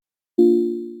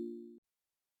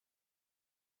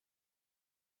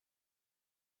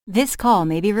This call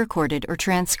may be recorded or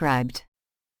transcribed.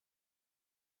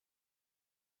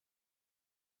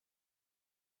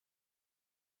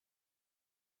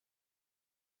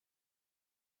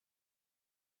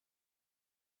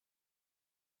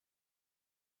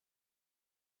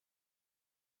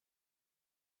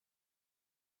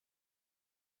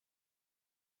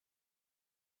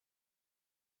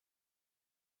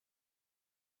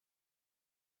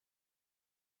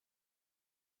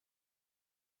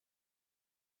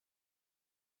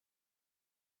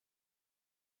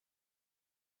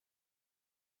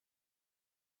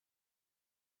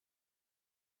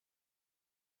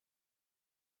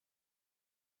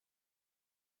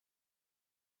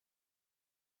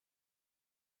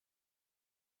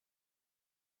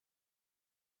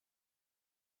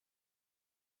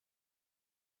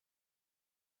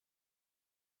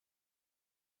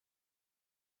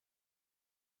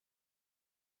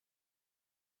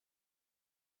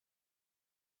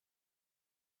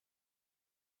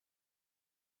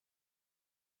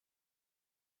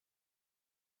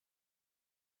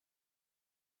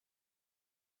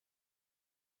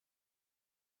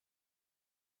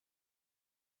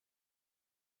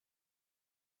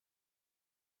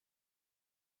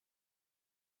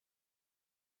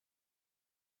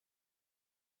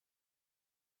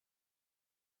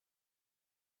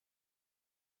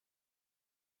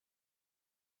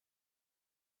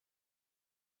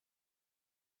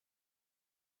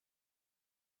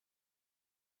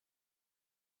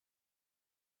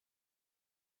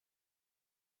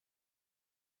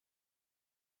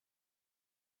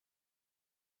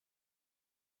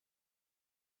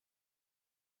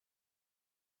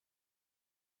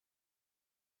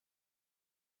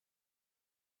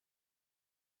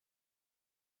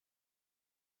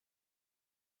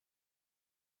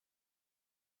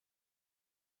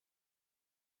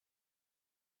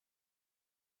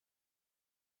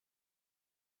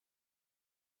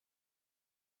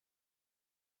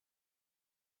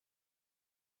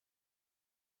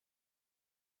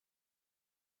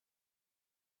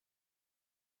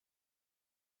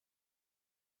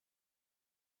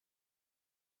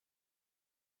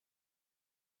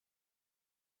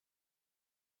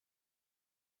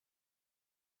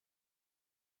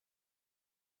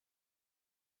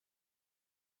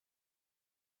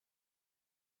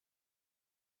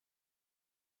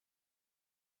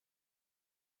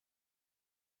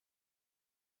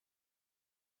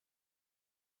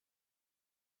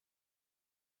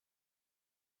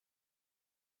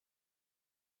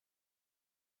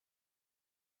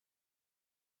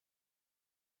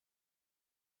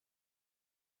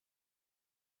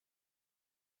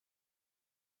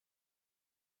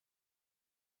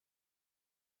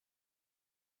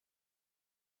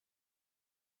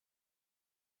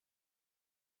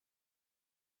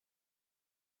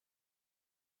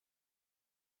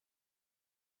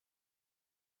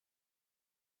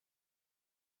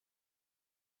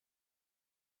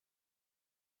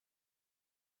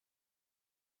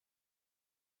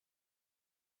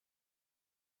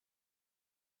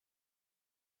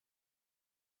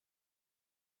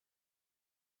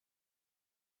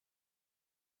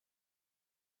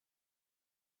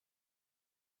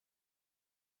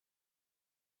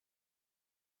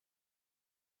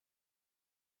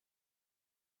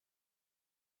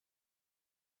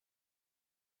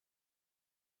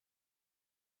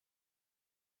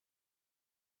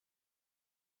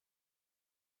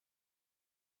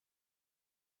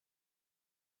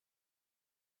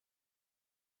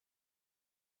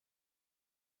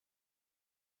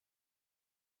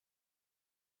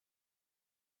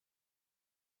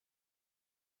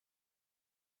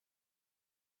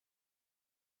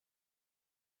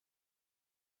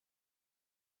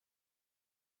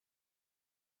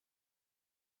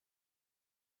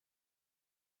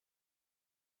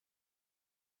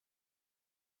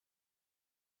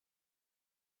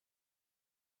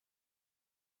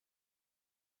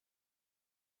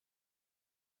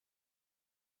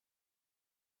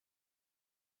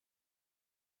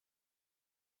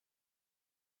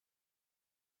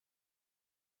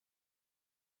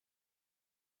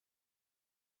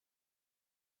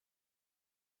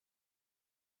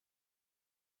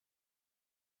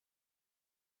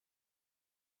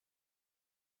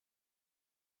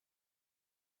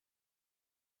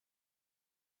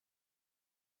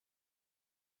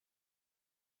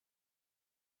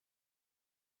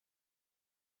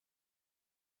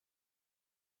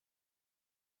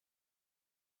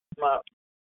 My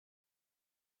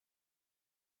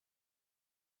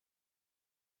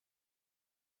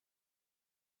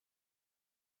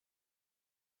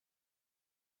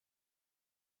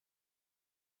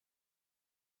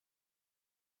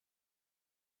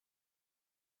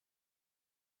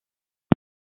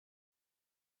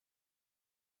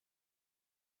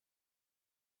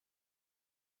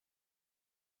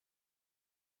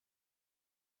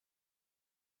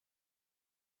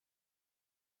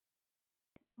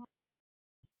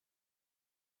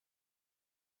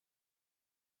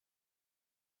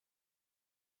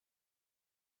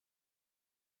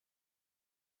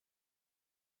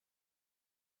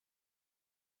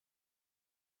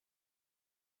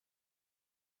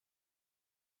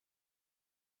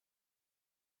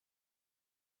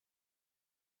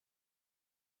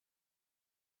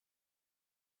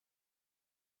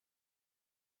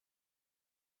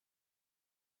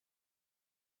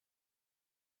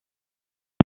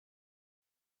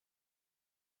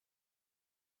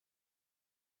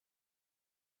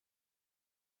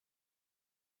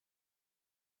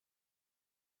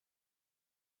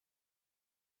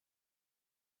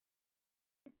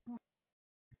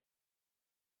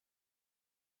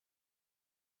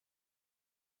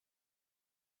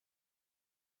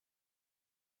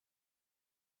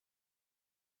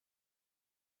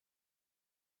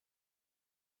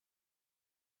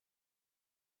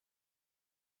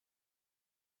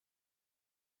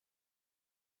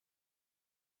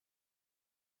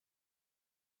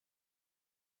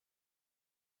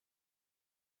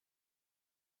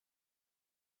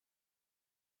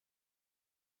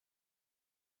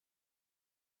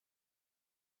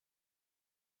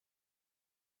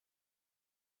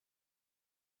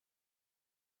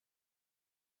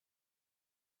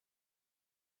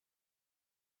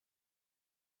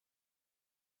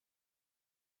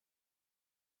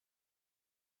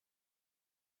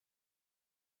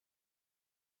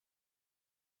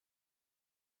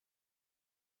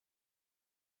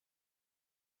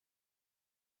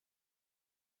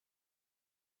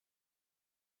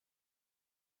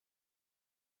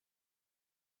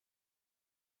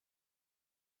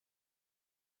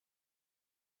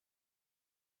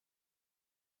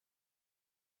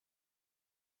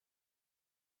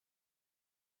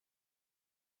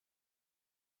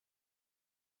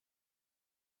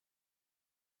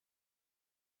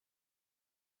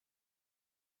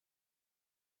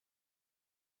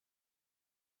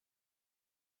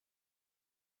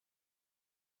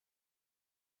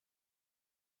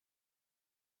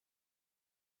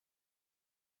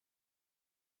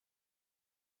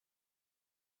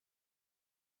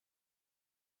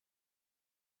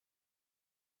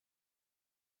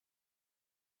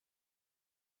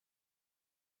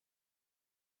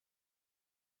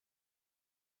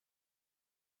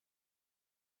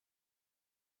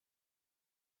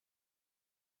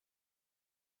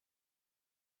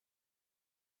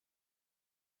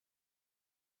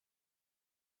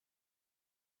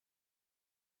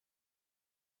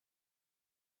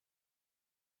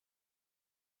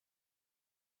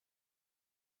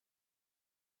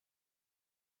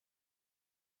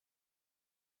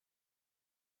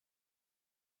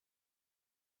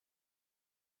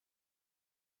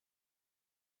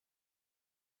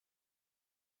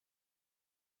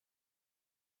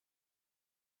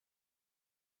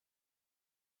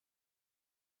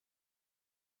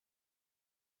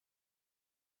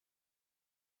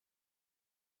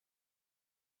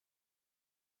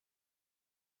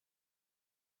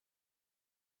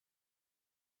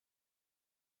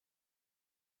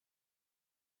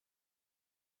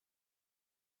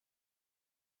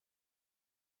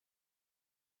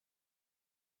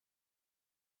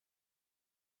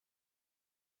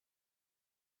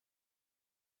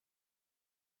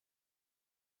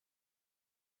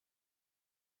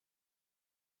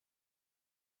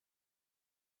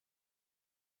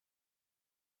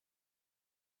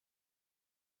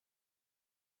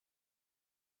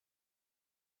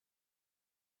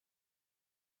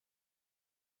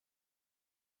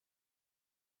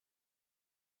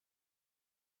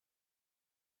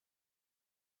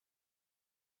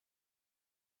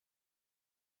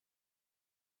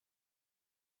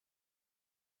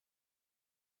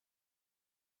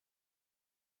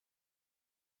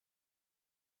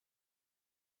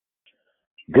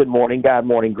Good morning, God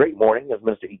morning, great morning. It's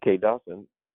Mr. E.K. Dawson.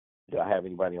 Do I have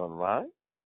anybody on the line?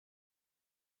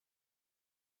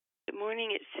 Good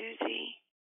morning, it's Susie.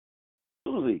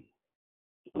 Susie.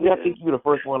 Susie, I think you're the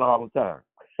first one all the time.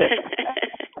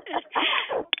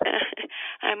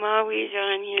 I'm always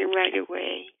on here right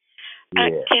away. Yeah.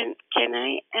 Can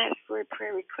I ask for a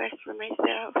prayer request for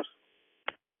myself?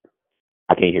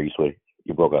 I can't hear you, sweetie.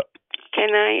 You broke up.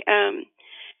 Can I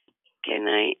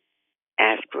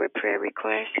ask for a prayer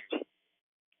request?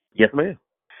 Yes, ma'am.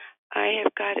 I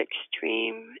have got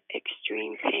extreme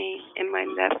pain in my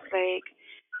left leg.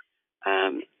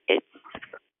 It's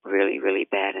really, really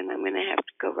bad, and I'm going to have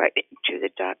to go right to the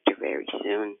doctor very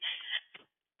soon.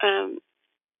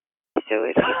 So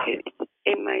if you could,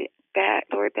 in my back,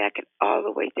 lower back, and all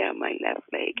the way down my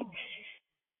left leg.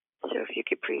 So if you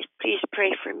could please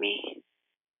pray for me.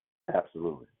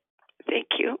 Absolutely. Thank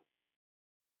you.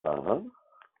 Uh-huh.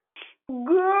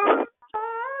 Good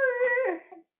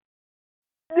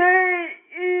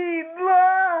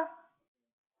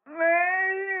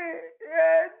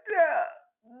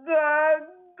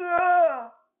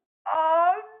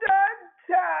all the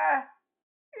time.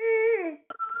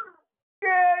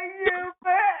 Can you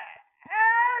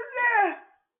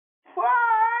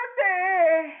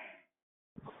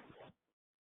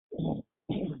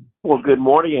Well, good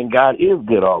morning, and God is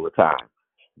good all the time.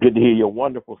 Good to hear your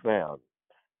wonderful sound.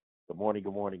 Good morning,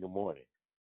 good morning, good morning.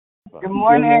 Good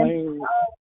morning. Good morning.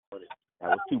 That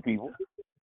was two people.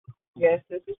 Yes,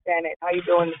 this is Janet. How you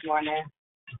doing this morning?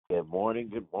 Good morning,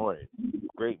 good morning.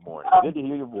 Great morning. Good to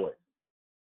hear your voice.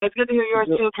 It's good to hear yours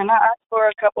too. Can I ask for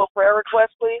a couple of prayer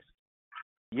requests, please?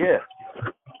 Yes.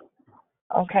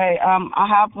 Okay. I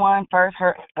have one first.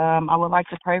 I would like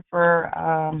to pray for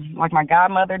like my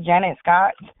godmother, Janet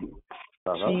Scott.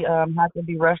 Uh-huh. She had to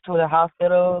be rushed to the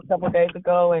hospital a couple of days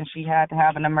ago, and she had to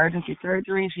have an emergency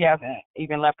surgery. She hasn't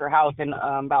even left her house in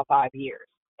about 5 years.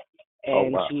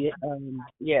 And wow. she,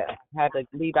 had to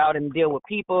leave out and deal with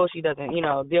people. She doesn't,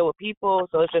 deal with people,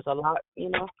 so it's just a lot,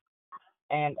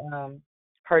 And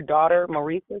her daughter,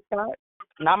 Marisa Scott,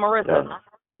 not Marissa,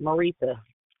 Marisa.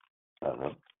 Uh-huh.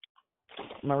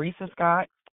 Marisa Scott,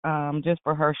 just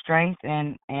for her strength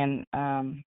and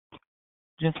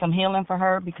just some healing for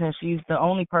her because she's the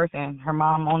only person. Her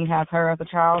mom only has her as a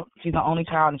child. She's the only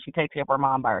child, and she takes care of her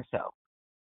mom by herself.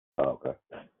 Oh, okay.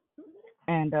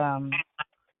 And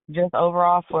just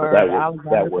overall for so the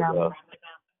Alexander family.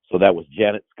 So that was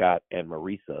Janet Scott and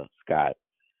Marisa Scott,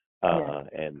 Yes.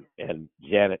 and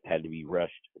Janet had to be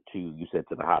rushed to, you said,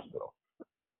 to the hospital.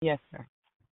 Yes, sir.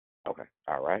 Okay,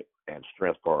 all right. And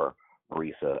strength for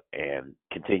Marisa, and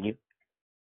continue.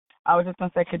 I was just going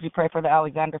to say, could you pray for the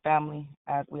Alexander family,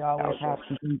 as we always have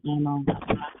some things going on.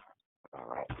 All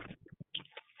right.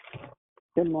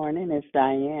 Good morning, it's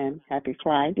Diane. Happy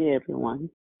Friday, everyone.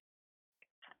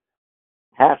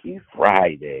 Happy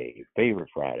Friday. Favorite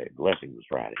Friday. Blessings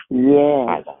Friday.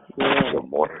 Yes. Good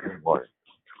morning. Good morning.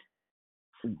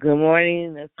 Good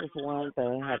morning. This is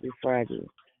Wanda. Happy Friday.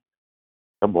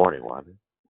 Good morning, Wanda.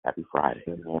 Happy Friday.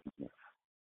 Good morning.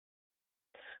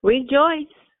 Rejoice.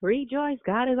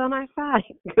 God is on our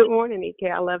side. Good morning,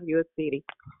 EK. I love you, it's Speedy.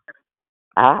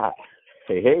 Hey.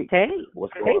 Hey.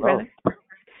 What's going on? Brother.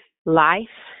 Life.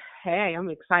 Hey, I'm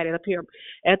excited up here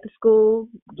at the school,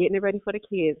 getting it ready for the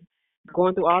kids.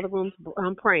 Going through all the rooms,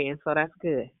 I'm praying, so that's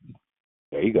good.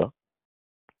 There you go.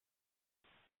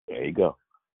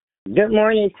 Good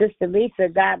morning, Sister Lisa.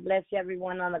 God bless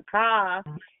everyone on the call.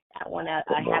 I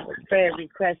have a prayer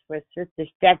request for Sister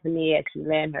Stephanie as she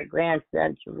laid her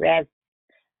grandson to rest.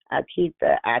 I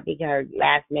think her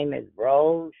last name is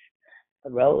Rose.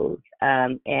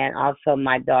 And also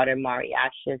my daughter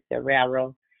Mariasha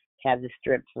Serrero has a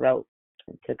strep throat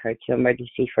and took her to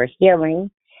emergency for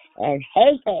healing. And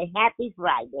hey, happy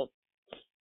Friday.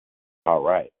 All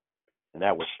right. And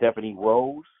that was Stephanie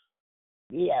Rose?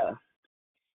 Yeah.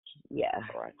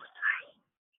 All right.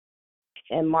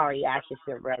 And Mariasha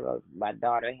Serrero, my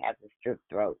daughter, has a strep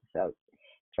throat, so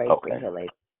pray for healing.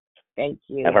 Thank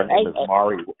you. And her name is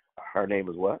Mari. Her name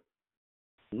is what?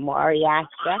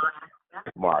 Mariasha.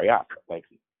 Mariasha. Thank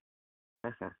you.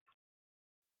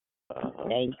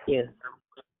 Thank you.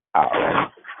 All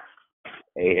right.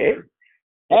 Hey.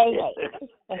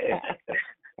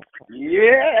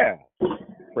 Yeah.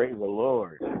 Praise the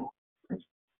Lord.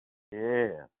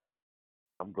 Yeah.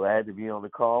 I'm glad to be on the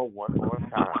call one more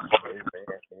time.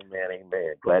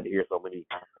 Amen. Glad to hear so many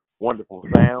wonderful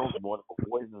sounds, wonderful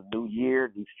voices. New year,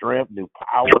 new strength, new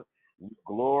power, new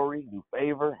glory, new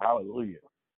favor. Hallelujah.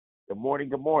 Good morning.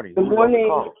 Good morning. Good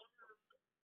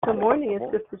morning.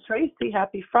 It's Sister Tracy.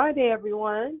 Happy Friday,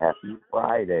 everyone. Happy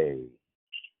Friday.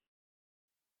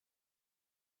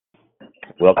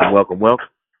 Welcome, welcome, welcome.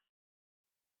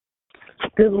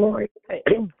 Good morning.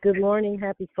 Good morning.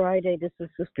 Happy Friday. This is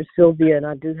Sister Sylvia, and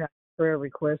I do have a prayer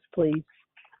request, please.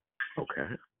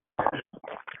 Okay.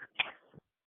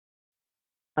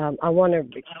 I want to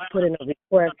put in a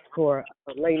request for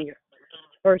a lady.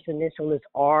 First initial is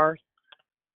R.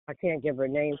 I can't give her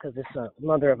name because it's a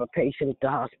mother of a patient at the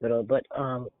hospital, but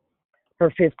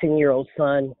her 15-year-old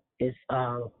son is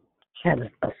had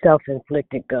a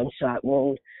self-inflicted gunshot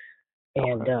wound,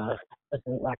 and doesn't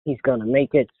look like he's going to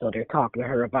make it, so they're talking to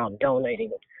her about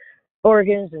donating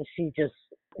organs, and she just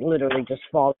literally just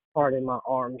falls apart in my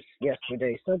arms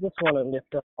yesterday. So I just want to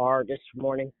lift up R this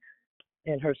morning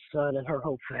and her son and her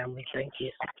whole family. Thank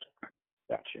you.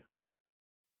 Gotcha.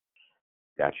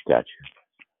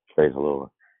 Praise the Lord.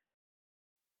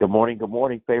 Good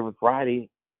morning, Favorite Friday.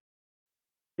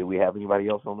 Do we have anybody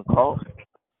else on the call?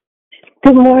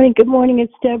 Good morning.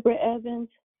 It's Deborah Evans.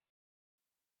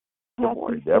 Good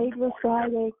morning, Deborah. Happy Favorite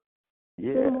Friday.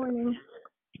 Yeah. Good morning.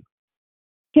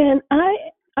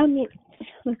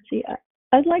 Let's see.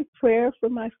 I'd like prayer for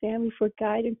my family for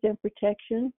guidance and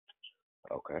protection.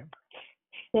 Okay.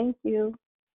 Thank you.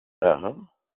 Uh-huh.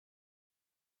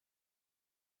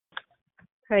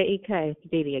 Hey, EK,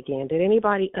 it's Dee Dee again. Did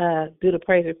anybody do the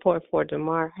praise report for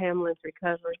DeMar Hamlin's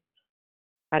recovery?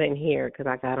 I didn't hear it because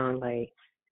I got on late.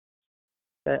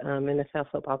 The NFL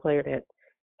football player that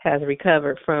has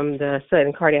recovered from the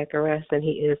sudden cardiac arrest, and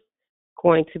he is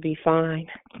going to be fine.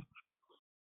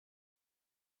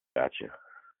 Gotcha.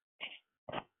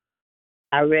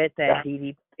 I read that, Dee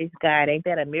Dee. Praise God. Ain't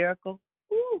that a miracle?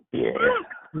 Yeah.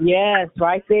 Yes,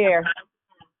 right there.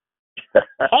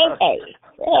 Hey.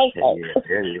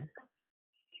 Yeah.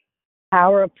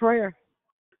 Power of prayer.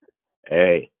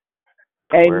 Hey.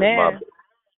 Amen.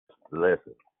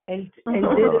 Listen. And did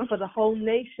it for the whole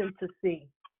nation to see.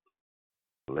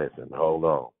 Listen, hold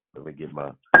on. Let me get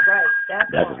my...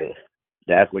 Right,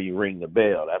 that's when you ring the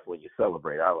bell. That's when you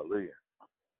celebrate. Hallelujah.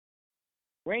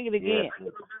 Ring it again.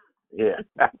 Yeah.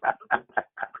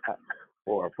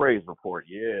 For a praise report,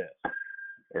 yes.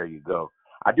 There you go.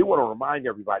 I do want to remind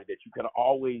everybody that you can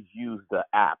always use the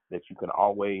app, You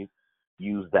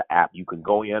can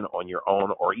go in on your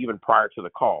own or even prior to the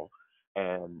call,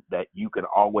 and that you can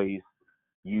always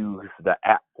use the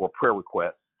app for prayer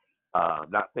requests.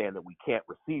 Not saying that we can't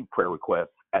receive prayer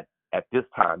requests at this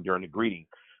time during the greeting,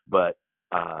 but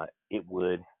it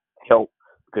would help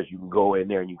because you can go in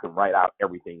there and you can write out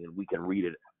everything and we can read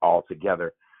it all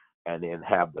together and then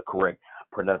have the correct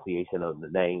pronunciation of the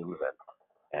names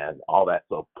and all that.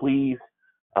 So please,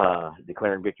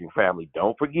 Declaring Victory family,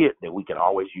 don't forget that we can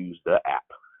always use the app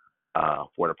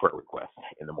for the prayer request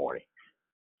in the morning.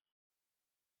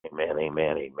 Amen.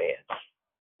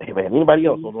 Anybody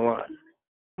else on the line?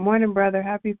 Morning, brother.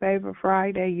 Happy Favor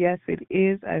Friday. Yes, it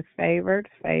is a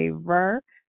favorable.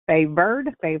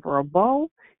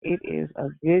 It is a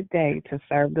good day to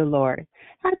serve the Lord.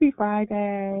 Happy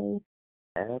Friday.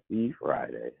 Happy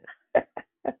Friday.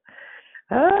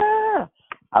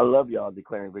 I love y'all,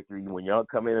 Declaring Victory. When y'all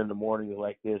come in the morning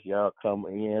like this, y'all come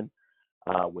in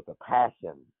with a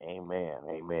passion.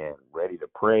 Amen. Ready to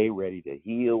pray, ready to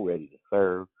heal, ready to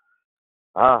serve.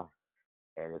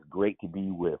 And it's great to be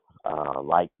with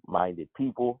like-minded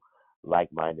people,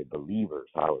 like-minded believers.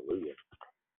 Hallelujah.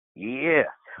 Yeah.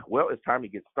 Well, it's time to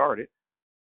get started,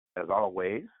 as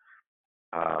always.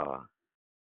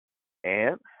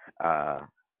 And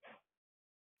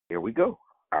here we go.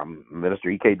 I'm Minister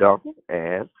E.K. Dawson,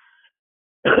 and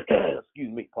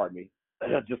pardon me,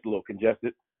 just a little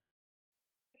congested.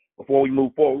 Before we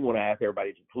move forward, we want to ask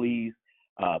everybody to please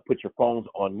put your phones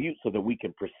on mute so that we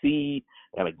can proceed.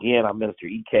 And again, I'm Minister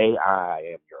E.K. I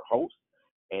am your host,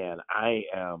 and I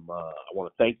want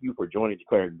to thank you for joining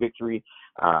Declaring Victory.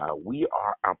 We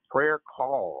are a prayer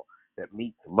call that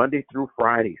meets Monday through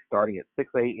Friday, starting at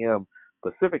 6 a.m.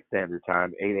 Pacific Standard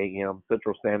Time, 8 a.m.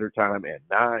 Central Standard Time, and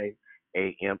 9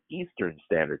 a.m. Eastern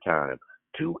Standard Time,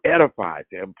 to edify,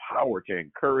 to empower, to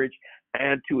encourage,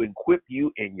 and to equip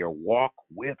you in your walk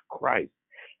with Christ.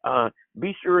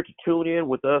 Be sure to tune in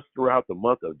with us throughout the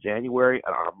month of January.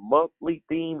 And our monthly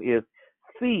theme is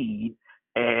seed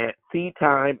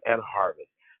time and harvest.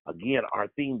 Again, our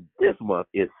theme this month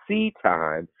is seed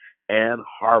time and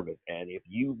harvest. And if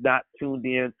you've not tuned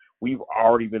in, we've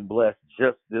already been blessed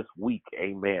just this week.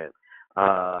 Amen.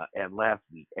 And last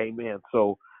week. Amen.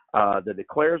 So the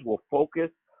declares will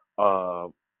focus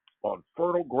on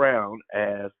fertile ground,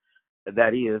 as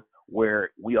that is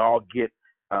where we all get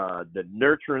the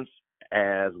nurturance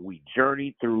as we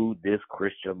journey through this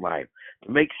Christian life.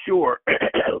 To make sure,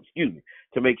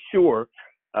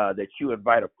 that you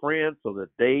invite a friend so that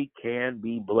they can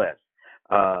be blessed.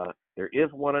 there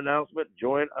is one announcement.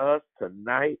 Join us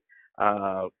tonight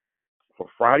for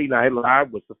Friday Night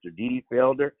Live with Sister Dee Dee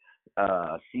Felder.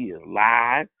 She is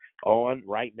live on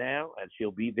right now, and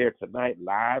she'll be there tonight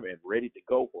live and ready to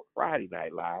go for Friday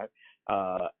Night Live.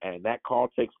 And that call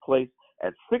takes place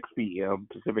at 6 p.m.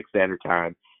 Pacific Standard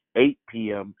Time, 8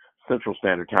 p.m. Central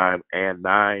Standard Time, and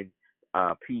 9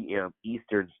 p.m.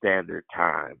 Eastern Standard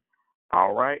Time.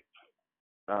 All right.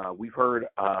 We've heard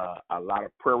a lot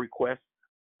of prayer requests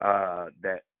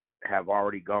that have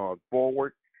already gone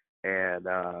forward, and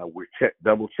we're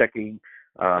double checking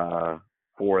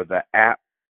for the app.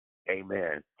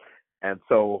 Amen. And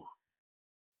so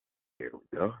here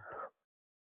we go.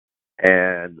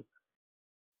 And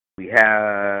we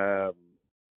have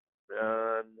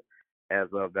none as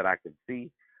of that I can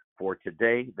see for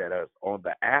today that is on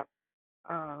the app.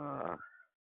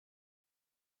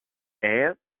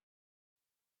 And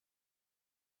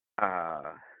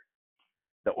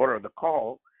the order of the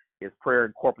call is prayer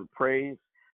and corporate praise,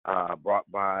 brought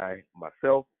by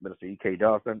myself, Minister E.K.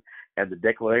 Dawson, and the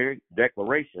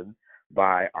declaration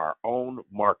by our own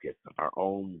Marcus, our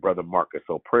own brother Marcus.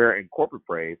 So prayer and corporate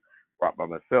praise brought by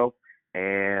myself,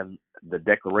 and the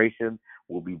declaration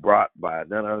will be brought by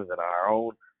none other than our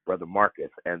own brother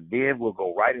Marcus. And then we'll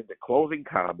go right into closing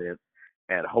comments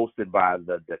and hosted by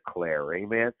the declare.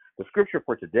 Amen. The scripture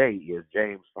for today is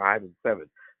James 5:7.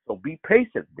 So be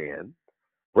patient then,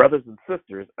 brothers and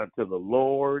sisters, until the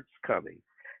Lord's coming,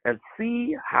 and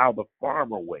see how the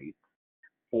farmer waits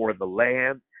for the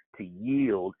land to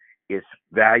yield its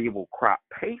valuable crop,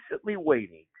 patiently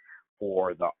waiting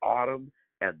for the autumn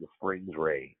and the spring's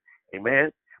rain.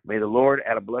 Amen. May the Lord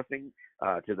add a blessing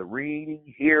to the reading,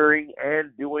 hearing,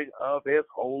 and doing of his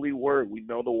holy word. We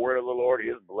know the word of the Lord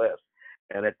is blessed.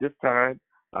 And at this time,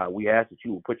 we ask that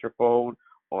you will put your phone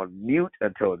on mute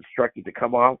until instructed to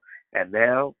come off. And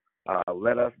now,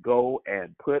 let us go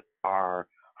and put our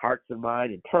hearts and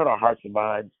minds and turn our hearts and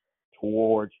minds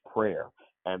towards prayer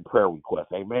and prayer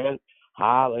requests. Amen.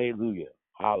 Hallelujah.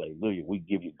 Hallelujah. We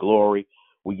give you glory.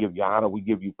 We give you honor. We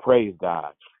give you praise,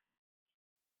 God.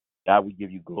 God, we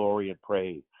give you glory and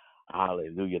praise.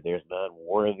 Hallelujah. There's none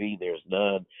worthy. There's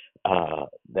none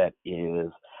that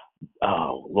is,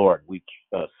 Lord, we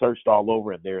searched all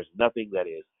over, and there's nothing that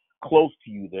is close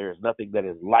to you. There's nothing that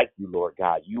is like you, Lord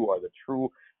God. You are the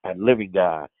true and living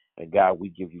God. And God, we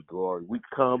give you glory. We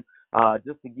come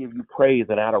just to give you praise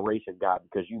and adoration, God,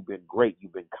 because you've been great.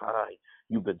 You've been kind.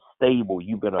 You've been stable.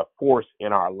 You've been a force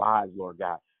in our lives, Lord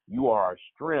God. You are our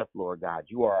strength, Lord God.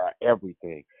 You are our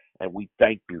everything. And we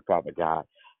thank you, Father God.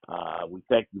 We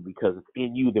thank you because it's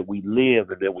in you that we live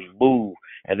and that we move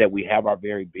and that we have our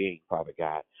very being, Father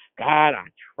God. God, I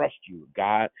trust you.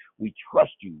 God, we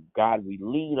trust you. God, we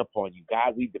lean upon you.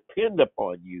 God, we depend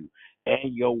upon you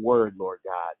and your word, Lord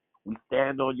God. We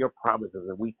stand on your promises,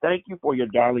 and we thank you for your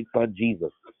darling son,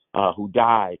 Jesus, who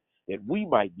died that we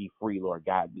might be free, Lord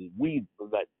God. That we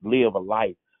might live a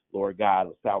life, Lord God,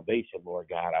 of salvation, Lord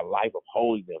God, a life of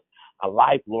holiness, a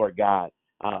life, Lord God,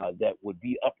 that would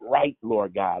be upright,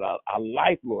 Lord God, a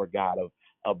life, Lord God,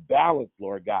 of balance,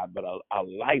 Lord God, but a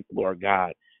life, Lord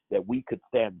God, that we could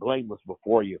stand blameless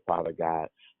before you, Father God.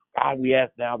 God, we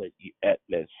ask now that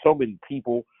there's so many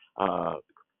people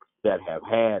that have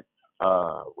had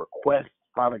requests,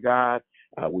 Father God.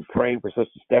 We're praying for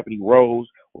Sister Stephanie Rose.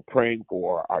 We're praying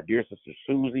for our dear Sister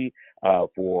Susie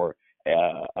for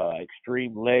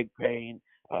extreme leg pain.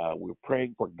 We're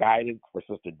praying for guidance for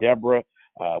Sister Deborah.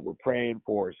 We're praying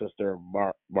for Sister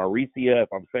Maricia, if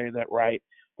I'm saying that right.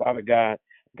 Father God,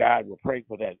 we're praying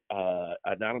for that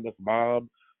anonymous mom,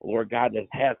 Lord God, that's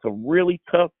had some really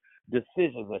tough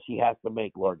decisions that she has to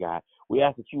make, Lord God. We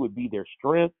ask that you would be their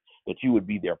strength, that you would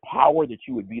be their power, that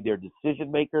you would be their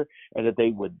decision maker, and that they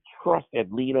would trust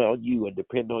and lean on you and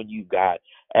depend on you, God,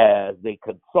 as they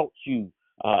consult you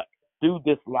through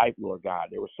this life, Lord God.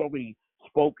 There were so many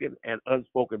spoken and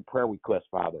unspoken prayer requests,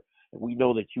 Father, and we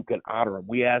know that you can honor them.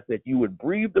 We ask that you would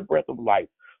breathe the breath of life,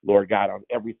 Lord God, on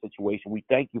every situation. We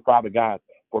thank you, Father God,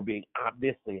 for being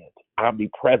omniscient,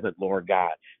 omnipresent, Lord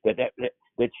God,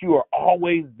 that you are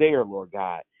always there, Lord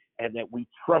God, and that we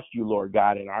trust you, Lord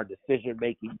God, in our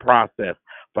decision-making process,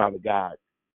 Father God.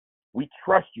 We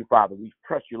trust you, Father. We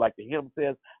trust you. Like the hymn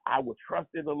says, I will trust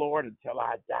in the Lord until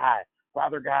I die.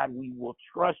 Father God, we will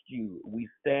trust you. We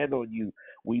stand on you.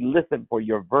 We listen for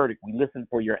your verdict. We listen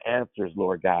for your answers,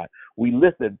 Lord God. We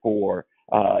listen for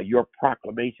your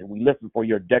proclamation. We listen for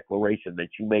your declaration that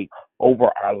you make over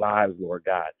our lives, Lord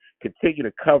God. Continue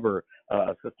to cover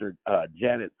Sister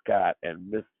Janet Scott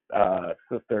and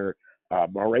Sister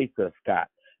Marisa Scott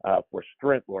for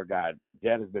strength, Lord God.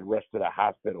 Janet's been rushed to the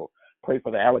hospital. Pray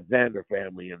for the Alexander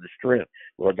family and the strength.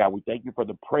 Lord God, we thank you for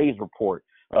the praise report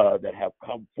that have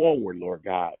come forward, Lord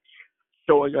God,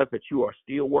 showing us that you are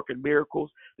still working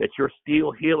miracles, that you're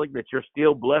still healing, that you're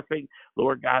still blessing,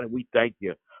 Lord God, and we thank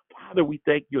you. Father, we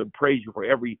thank you and praise you for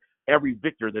every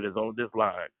victor that is on this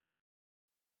line.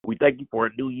 We thank you for a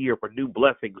new year, for new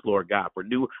blessings, Lord God, for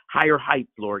new higher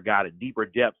heights, Lord God, and deeper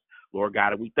depths, Lord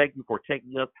God. And we thank you for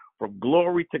taking us from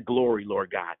glory to glory,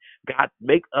 Lord God. God,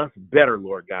 make us better,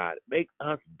 Lord God. Make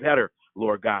us better,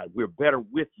 Lord God. We're better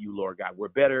with you, Lord God. We're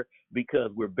better because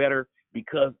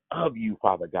of you,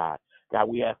 Father God. God,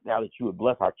 we ask now that you would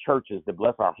bless our churches, to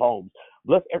bless our homes.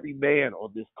 Bless every man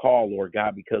on this call, Lord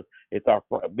God, because it's our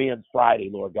Men's Friday,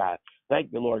 Lord God.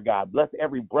 Thank you, Lord God. Bless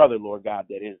every brother, Lord God,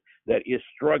 that is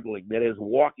struggling, that is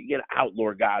walking it out,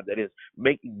 Lord God, that is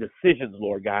making decisions,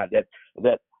 Lord God, that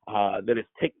is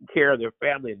taking care of their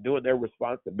family and doing their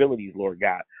responsibilities, Lord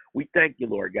God. We thank you,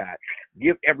 Lord God.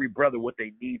 Give every brother what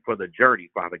they need for the journey,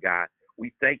 Father God.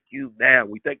 We thank you now.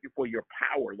 We thank you for your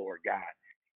power, Lord God.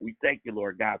 We thank you,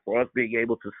 Lord God, for us being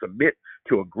able to submit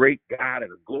to a great God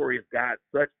and a glorious God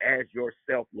such as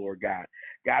yourself, Lord God.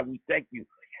 God, we thank you.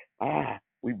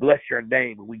 We bless your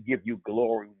name and we give you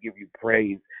glory, we give you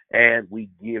praise, and we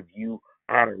give you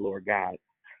honor, Lord God.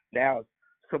 Now,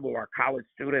 some of our college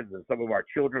students and some of our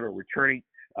children are returning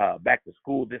back to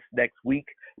school this next week,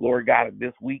 Lord God, and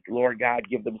this week, Lord God,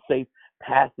 give them safe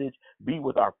passage. Be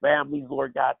with our families,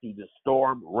 Lord God, through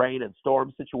the rain and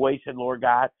storm situation, Lord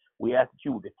God. We ask that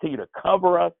you will continue to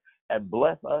cover us and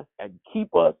bless us and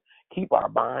keep our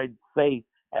minds safe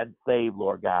and saved,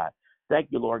 Lord God.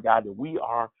 Thank you, Lord God, that we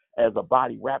are as a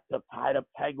body wrapped up, tied up,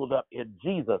 tangled up in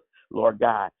Jesus, Lord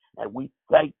God. And we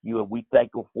thank you and we thank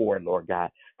you for it, Lord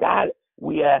God. God,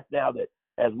 we ask now that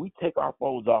as we take our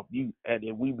phones off mute and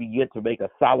then we begin to make a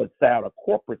solid sound, a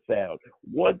corporate sound,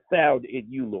 one sound in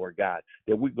you, Lord God,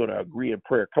 that we're going to agree in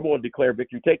prayer. Come on, declare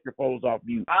victory. Take your phones off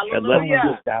mute. And let's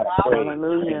give God a praise.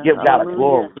 And give God a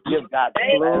glory. Give God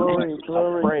glory.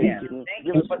 Praise.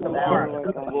 Give us some glory.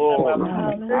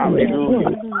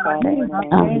 Hallelujah.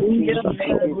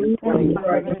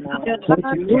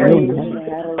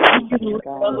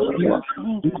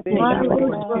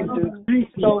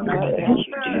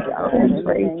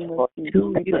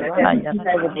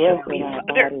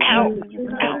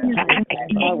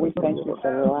 We thank you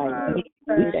for life.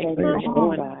 We thank you for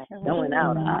going out.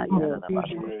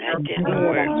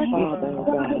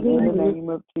 Father, in the name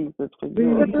of Jesus, for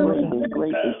your great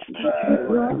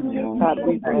God,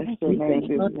 we bless your name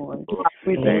this morning.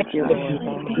 We thank you, Lord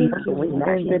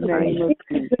God. In the name of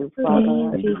Jesus, Father,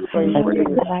 we pray for you.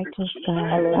 Friday in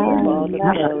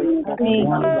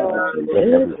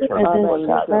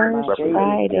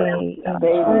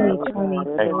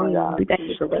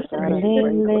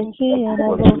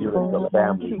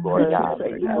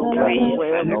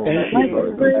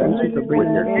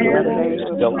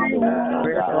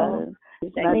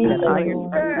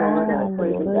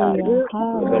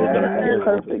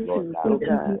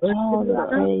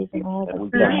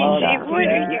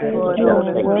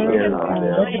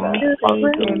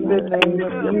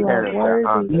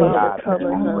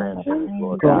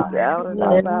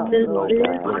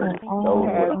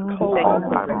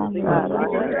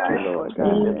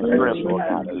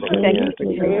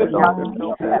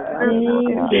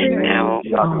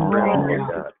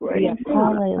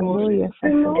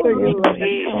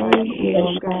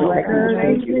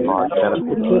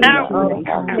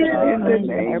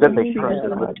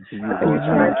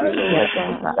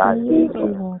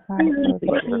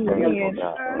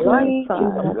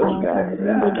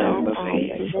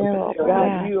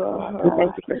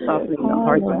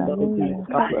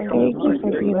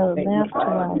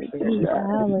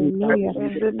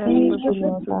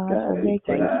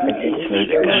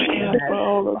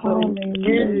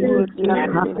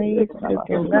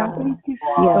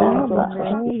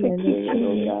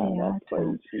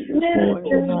 2023.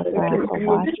 Thank you,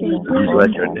 hallelujah.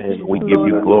 Bless your name. We give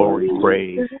you glory,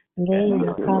 praise, and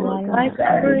power, and glory.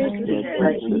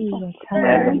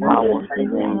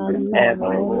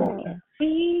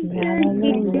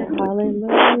 Hallelujah,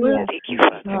 hallelujah. Thank you,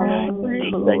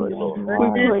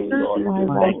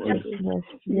 righteousness.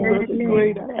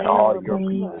 And all your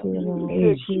people.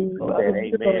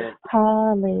 Amen.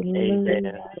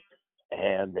 Hallelujah.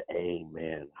 And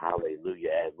amen. Hallelujah.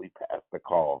 As we pass the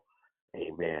call,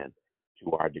 amen,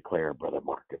 to our declarer, Brother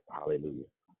Marcus. Hallelujah.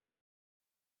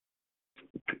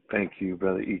 Thank you,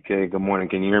 Brother EK. Good morning.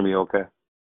 Can you hear me okay?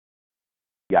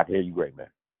 Yeah, I can hear you great, man.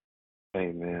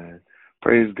 Amen.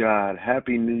 Praise God.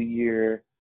 Happy New Year.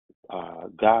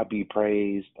 God be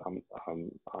praised.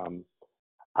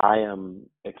 I am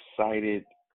excited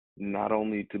not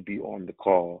only to be on the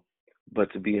call,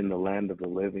 but to be in the land of the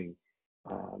living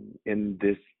in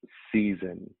this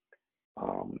season.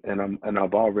 And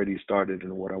I've already started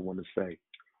in what I want to say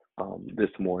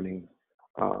this morning.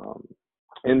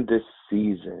 In this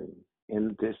season,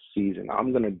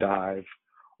 I'm going to dive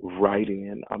right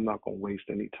in. I'm not going to waste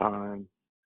any time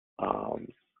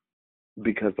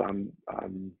because I'm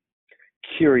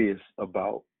curious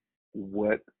about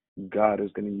what God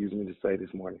is going to use me to say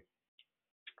this morning.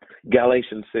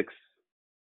 Galatians 6,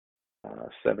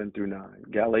 7 through 9.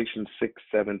 Galatians 6,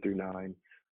 7 through 9.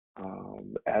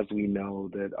 As we know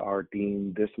that our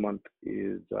theme this month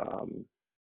is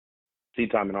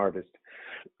seed time and harvest.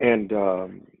 And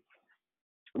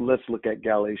let's look at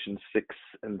Galatians 6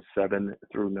 and 7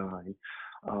 through 9.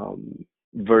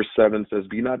 Verse 7 says,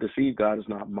 "Be not deceived, God is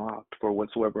not mocked. For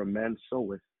whatsoever a man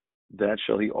soweth, that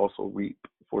shall he also reap.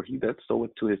 For he that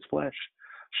soweth to his flesh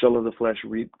shall of the flesh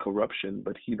reap corruption,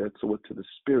 but he that soweth to the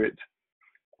Spirit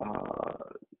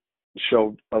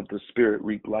shall of the Spirit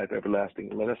reap life everlasting.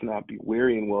 Let us not be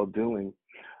weary in well-doing,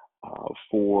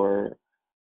 for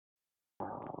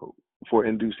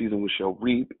in due season we shall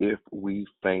reap if we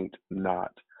faint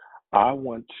not." I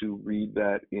want to read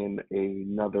that in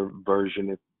another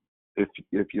version,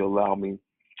 if you allow me.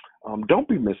 Don't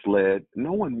be misled.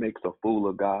 No one makes a fool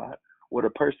of God. What a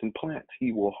person plants,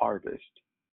 he will harvest.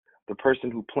 The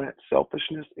person who plants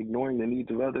selfishness, ignoring the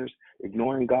needs of others,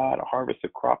 ignoring God, harvests a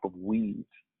crop of weeds.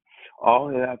 All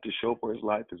he'll have to show for his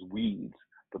life is weeds.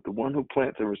 But the one who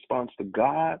plants in response to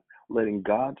God, letting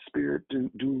God's Spirit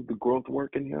do the growth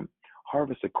work in him,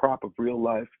 harvests a crop of real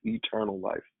life, eternal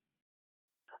life.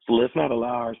 So let's not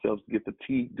allow ourselves to get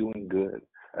fatigued doing good.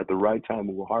 At the right time,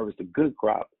 we will harvest a good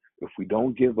crop if we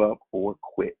don't give up or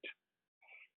quit.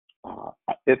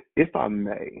 If I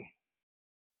may,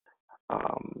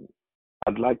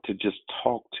 I'd like to just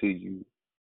talk to you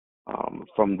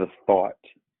from the thought,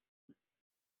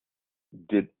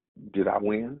 did I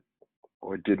win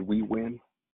or did we win?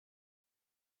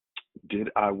 Did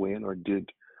I win or did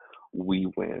we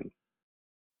win?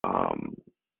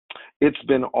 It's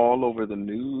been all over the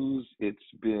news.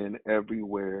 It's been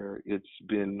everywhere. It's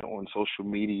been on social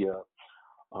media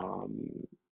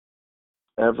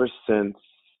ever since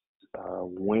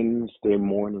Wednesday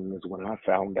morning is when I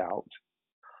found out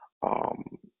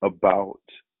about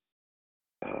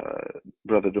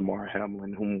Brother Damar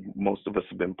Hamlin, whom most of us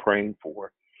have been praying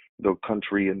for, the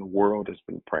country and the world has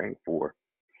been praying for.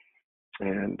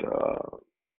 And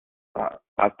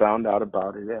I found out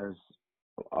about it as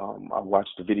I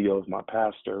watched a video of my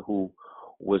pastor who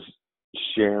was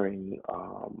sharing.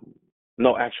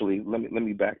 Actually, let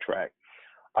me backtrack.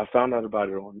 I found out about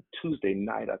it on Tuesday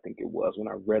night, I think it was, when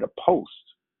I read a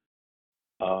post.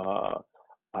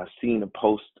 I seen a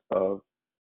post of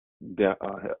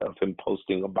him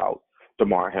posting about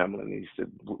Damar Hamlin. He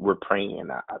said, "We're praying."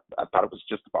 I thought it was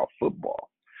just about football.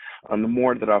 And the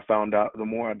more that I found out, the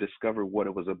more I discovered what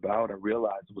it was about, I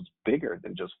realized it was bigger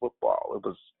than just football. It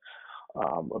was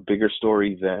a bigger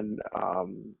story than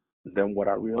what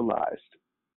I realized.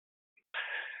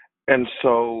 And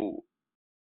so,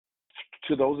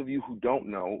 to those of you who don't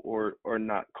know or are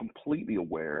not completely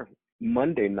aware,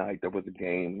 Monday night there was a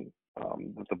game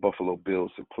that the Buffalo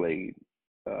Bills had played.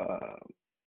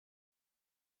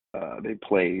 They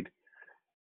played,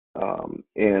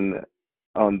 and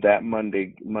on that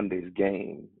Monday's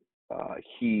game,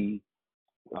 he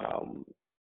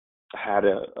had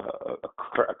a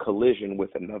collision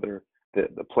with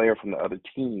the player from the other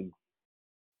team,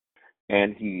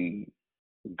 and he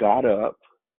got up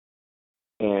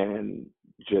and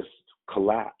just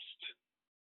collapsed,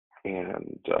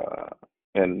 and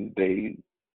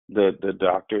the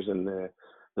doctors and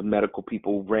the medical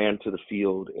people ran to the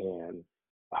field and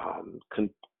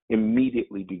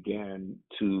immediately began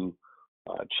to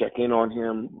check in on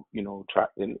him, try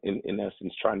in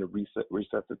essence trying to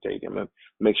resuscitate him and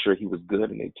make sure he was good,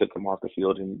 and they took him off the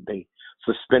field and they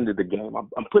suspended the game.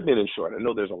 I'm putting it in short. I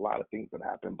know there's a lot of things that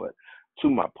happened, but to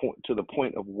the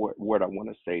point of what I want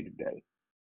to say today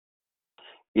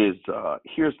is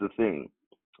here's the thing.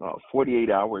 48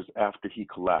 hours after he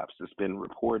collapsed, it's been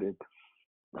reported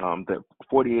that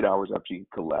 48 hours after he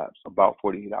collapsed, about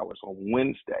 48 hours on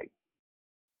Wednesday,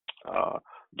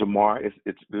 Damar,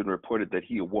 it's been reported that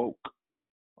he awoke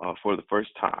for the first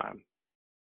time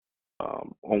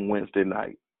on Wednesday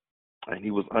night, and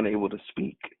he was unable to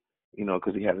speak,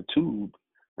 because he had a tube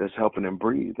that's helping him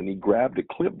breathe, and he grabbed a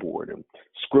clipboard and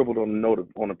scribbled on a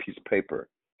note on a piece of paper,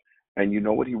 and you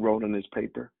know what he wrote on his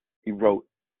paper? He wrote,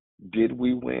 "Did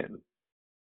we win?"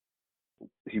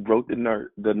 He wrote the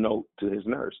note to his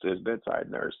nurse, to his bedside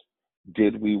nurse,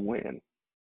 "Did we win?"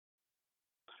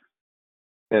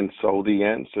 And so the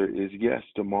answer is yes,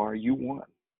 Damar, you won.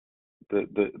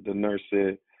 The nurse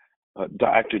said,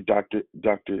 the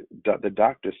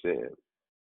doctor said,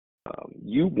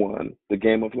 you won the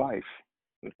game of life.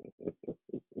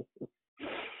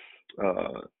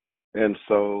 And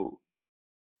so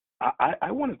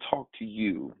I want to talk to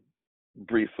you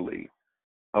briefly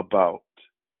about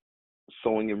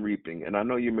sowing and reaping. And I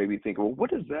know you may be thinking, well,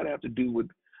 what does that have to do with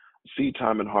seed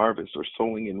time and harvest or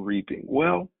sowing and reaping?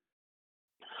 Well,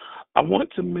 I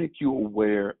want to make you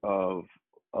aware of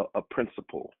a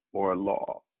principle or a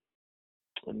law.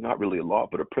 Not really a law,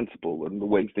 but a principle in the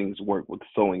way things work with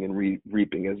sowing and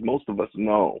reaping. As most of us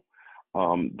know,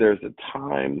 there's a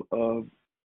time of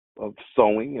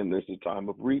sowing and there's a time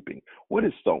of reaping. What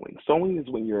is sowing? Sowing is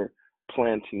when you're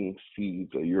planting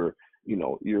seeds, or you're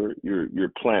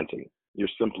planting. You're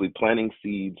simply planting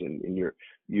seeds, and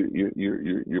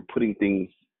you're putting things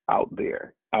out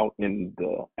there, out in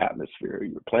the atmosphere.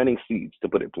 You're planting seeds, to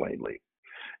put it plainly.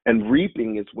 And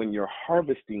reaping is when you're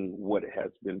harvesting what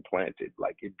has been planted,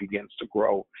 like it begins to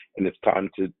grow and it's time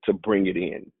to bring it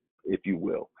in, if you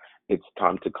will. It's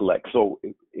time to collect. So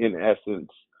in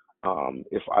essence,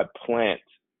 if I plant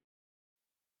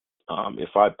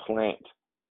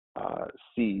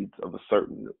seeds of a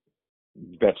certain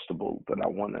vegetable that I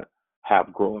want to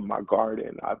have grow in my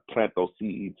garden, I plant those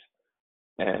seeds,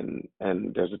 and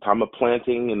there's a time of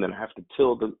planting, and then I have to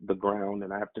till the ground,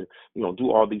 and I have to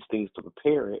do all these things to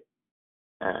prepare it,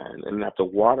 and I have to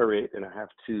water it, and I have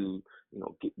to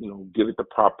give it the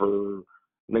proper,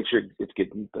 make sure it's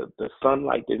getting the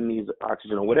sunlight that it needs,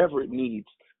 oxygen, or whatever it needs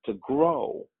to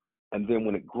grow. And then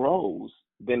when it grows,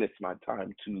 then it's my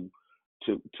time to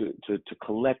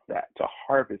collect that, to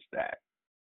harvest that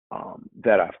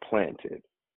I've planted.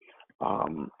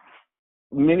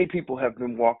 Many people have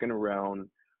been walking around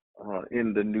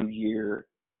in the new year,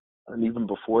 and even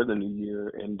before the new year,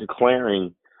 and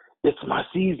declaring, "It's my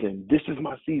season. This is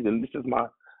my season. This is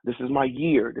my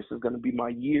year. This is going to be my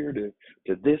year to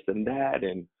this and that,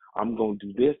 and I'm going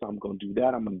to do this. I'm going to do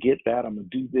that. I'm going to get that. I'm going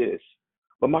to do this."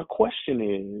 But my question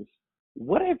is,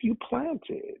 what have you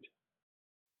planted?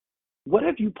 What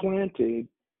have you planted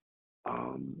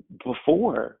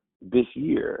before this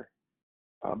year?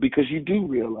 Because you do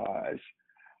realize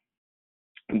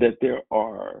that there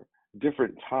are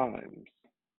different times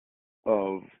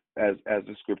of, as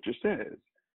the scripture says,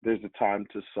 there's a time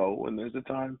to sow and there's a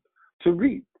time to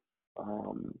reap.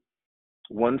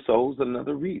 One sows,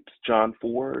 another reaps. John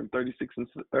 4:36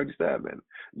 and 37.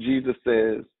 Jesus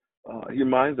says, he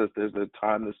reminds us there's a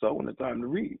time to sow and a time to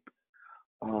reap.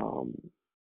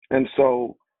 And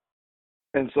so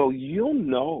you'll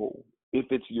know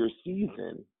if it's your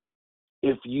season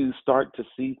if you start to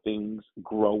see things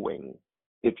growing,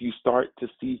 if you start to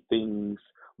see things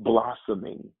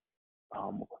blossoming.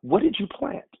 What did you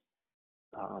plant?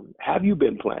 Have you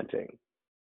been planting?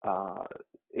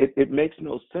 It makes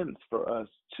no sense for us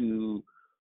to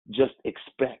just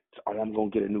expect, I'm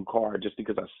going to get a new car just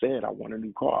because I said I want a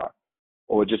new car,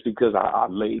 or just because I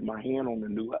laid my hand on the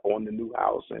new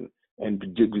house and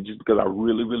just because I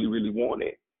really, really, really want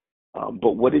it.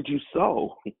 But what did you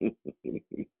sow?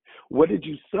 What did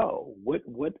you sow? What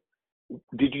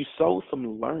did you sow?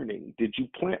 Some learning? Did you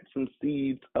plant some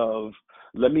seeds of,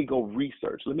 let me go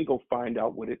research, let me go find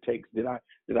out what it takes? Did I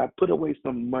put away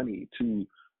some money to,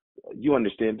 you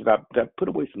understand, did I put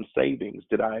away some savings?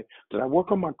 Did I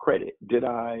work on my credit? Did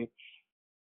I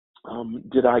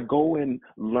go and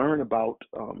learn about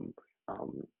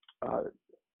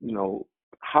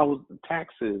house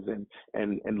taxes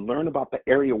and learn about the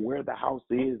area where the house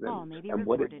is and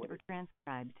what it or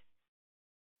transcribed.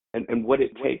 And what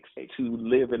it takes to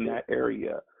live in that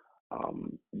area.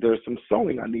 There's some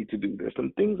sowing I need to do. There's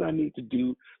some things I need to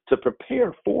do to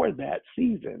prepare for that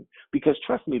season, because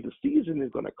trust me, the season is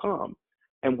going to come.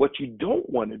 And what you don't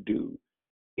want to do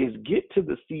is get to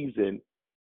the season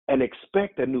and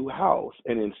expect a new house,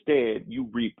 and instead you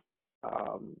reap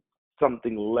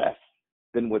something less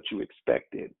than what you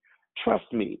expected.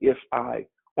 Trust me, if I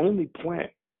only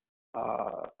plant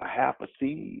a half a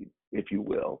seed, if you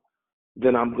will,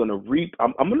 then I'm going to reap.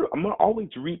 I'm going to always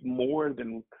reap more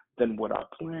than what I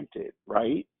planted,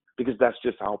 right? Because that's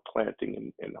just how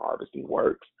planting and harvesting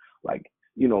works. Like,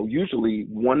 usually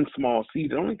one small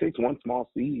seed, it only takes one small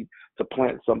seed to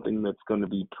plant something that's going to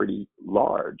be pretty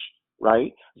large,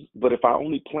 right? But if I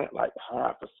only plant like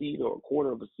half a seed or a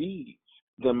quarter of a seed,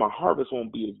 then my harvest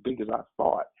won't be as big as I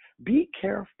thought. Be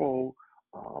careful.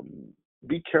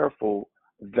 Be careful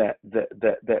that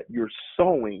you're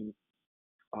sowing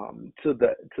to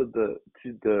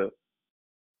the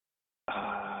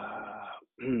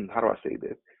how do I say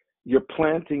this? You're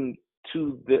planting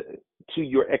to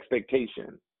your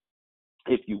expectation,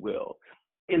 if you will.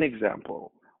 An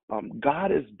example,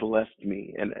 God has blessed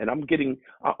me, and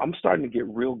I'm starting to get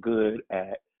real good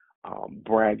at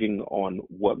bragging on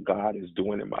what God is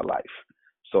doing in my life.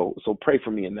 So pray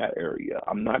for me in that area.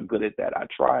 I'm not good at that. I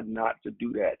try not to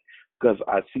do that because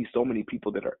I see so many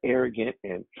people that are arrogant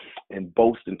and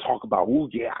boast and talk about, oh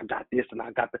yeah, I got this and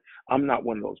I got that. I'm not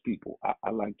one of those people.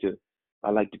 I like to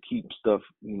keep stuff,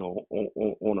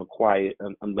 on a quiet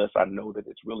unless I know that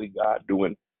it's really God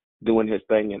doing His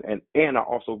thing, and I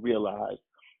also realize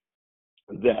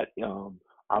that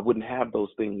I wouldn't have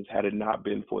those things had it not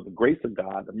been for the grace of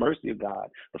God, the mercy of God,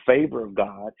 the favor of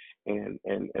God, and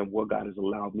what God has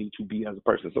allowed me to be as a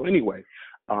person. So anyway,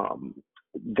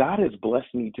 God has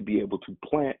blessed me to be able to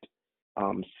plant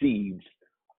seeds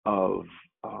of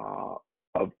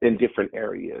in different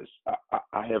areas.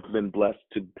 I have been blessed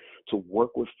to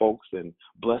work with folks and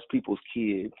bless people's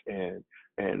kids and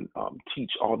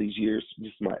teach all these years.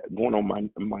 Just going on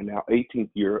my now 18th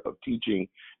year of teaching,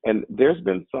 and there's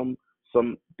been some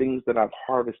things that I've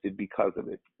harvested because of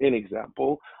it. An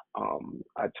example,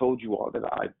 I told you all that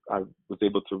I was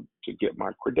able to get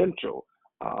my credential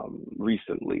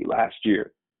recently last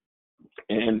year.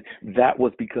 And that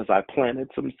was because I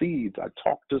planted some seeds. I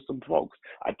talked to some folks.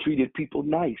 I treated people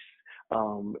nice.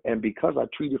 And because I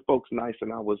treated folks nice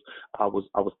and I was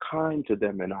kind to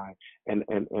them, and I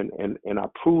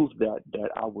proved that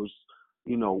I was,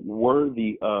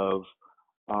 worthy of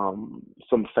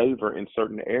some favor in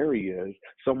certain areas,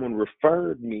 someone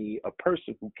referred me a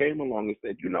person who came along and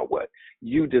said, you know what,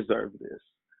 you deserve this.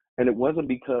 And it wasn't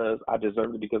because I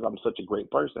deserved it because I'm such a great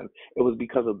person. It was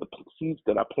because of the seeds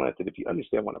that I planted, if you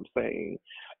understand what I'm saying.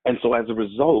 And so as a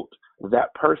result,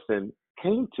 that person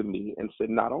came to me and said,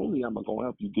 not only am I going to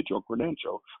help you get your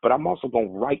credential, but I'm also going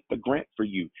to write the grant for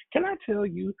you. Can I tell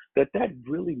you that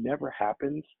really never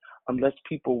happens unless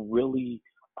people really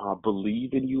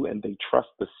believe in you and they trust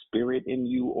the spirit in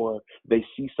you, or they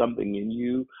see something in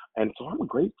you. And so I'm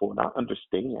grateful, and I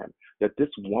understand that this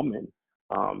woman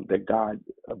that God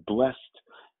blessed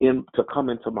to come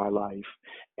into my life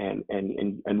and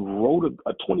wrote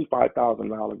a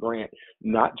 $25,000 grant,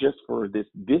 not just for this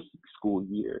school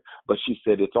year, but she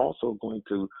said it's also going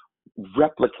to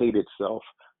replicate itself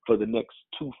for the next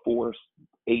 2, 4,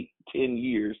 8, 10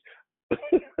 years.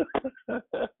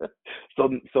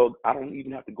 So I don't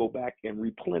even have to go back and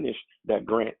replenish that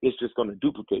grant. It's just going to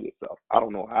duplicate itself. I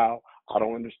don't know how. I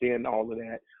don't understand all of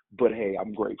that, but hey,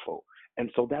 I'm grateful. And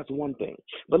so that's one thing.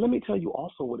 But let me tell you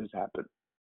also what has happened.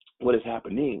 What is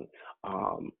happening?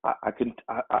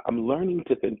 I'm learning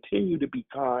to continue to be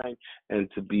kind and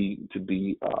to be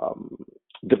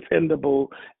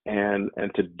dependable and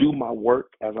to do my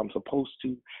work as I'm supposed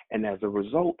to. And as a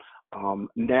result,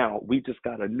 now we just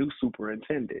got a new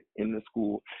superintendent in the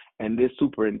school, and this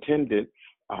superintendent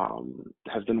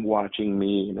has been watching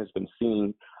me and has been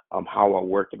seeing how I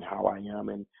work and how I am,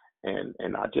 and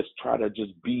I just try to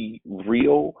just be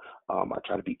real. I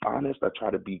try to be honest. I try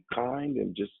to be kind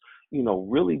and just,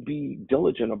 really be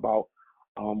diligent about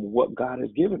what God has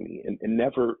given me and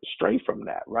never stray from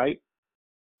that, right?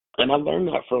 And I learned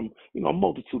that from, a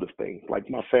multitude of things, like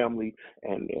my family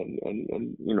and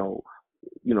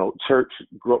church,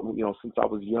 since I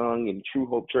was young, and True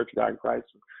Hope Church of God in Christ,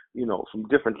 some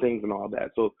different things and all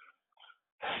that. So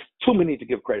too many to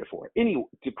give credit for.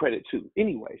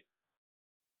 Anyways,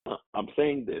 I'm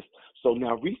saying this. So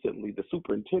now recently the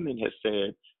superintendent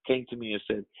came to me and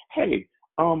said, hey,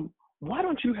 why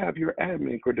don't you have your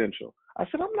admin credential? I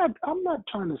said, I'm not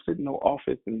trying to sit in no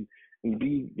office and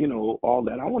be, all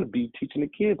that. I want to be teaching the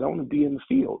kids. I want to be in the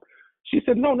field. She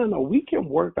said, no, we can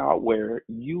work out where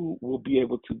you will be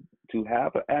able to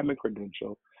have an admin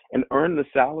credential and earn the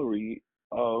salary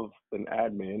of an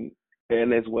admin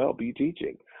and as well be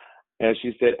teaching. And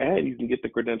she said, and you can get the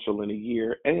credential in a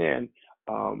year and,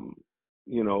 and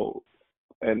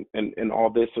all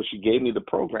this. So she gave me the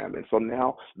program. And so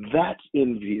now that's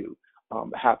in view,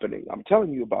 happening. I'm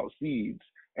telling you about seeds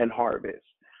and harvest.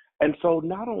 And so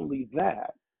not only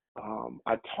that,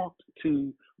 I talked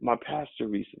to my pastor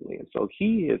recently. And so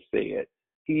he has said,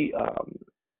 he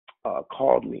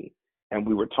called me and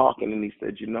we were talking, and he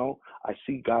said, I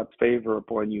see God's favor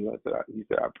upon you. He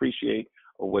said, I appreciate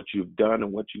what you've done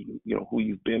and what who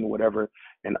you've been, whatever.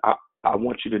 And I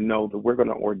want you to know that we're going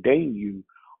to ordain you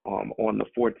on the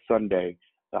 4th Sunday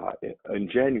in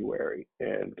January,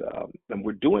 and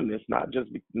we're doing this not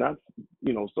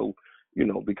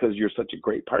because you're such a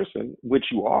great person, which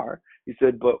you are. He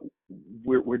said, but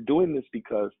we're doing this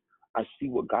because I see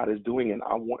what God is doing, and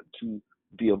I want to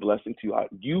be a blessing to you.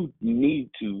 You need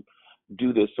to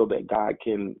do this so that God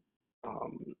can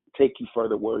take you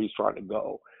further where he's trying to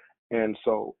go. And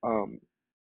so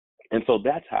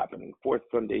that's happening, fourth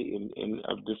Sunday in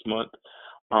of this month.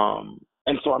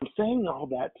 And so I'm saying all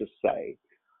that to say,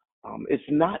 it's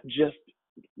not just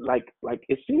like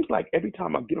it seems like every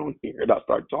time I get on here and I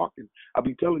start talking, I'll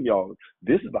be telling y'all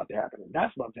this is about to happen and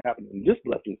that's about to happen and this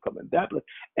blessing's coming, that blessing,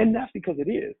 and that's because it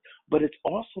is. But it's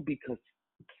also because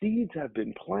seeds have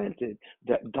been planted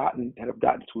that have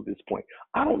gotten to this point.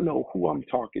 I don't know who I'm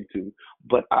talking to,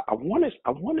 but I want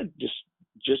to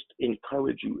just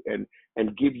encourage you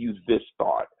and give you this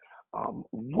thought.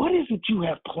 What is it you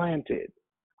have planted?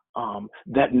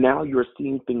 That now you're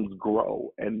seeing things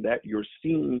grow and that you're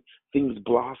seeing things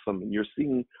blossom and you're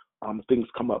seeing things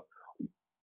come up.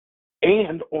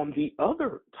 And on the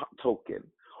other token,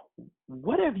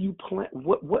 what have you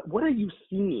what are you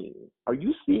seeing? Are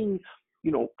you seeing,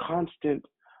 constant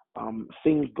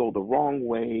things go the wrong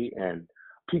way and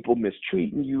people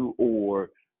mistreating you, or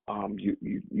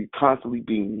you constantly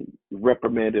being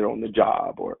reprimanded on the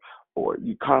job, or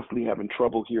you constantly having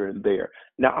trouble here and there?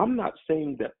 Now, I'm not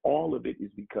saying that all of it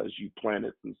is because you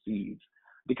planted some seeds,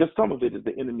 because some of it is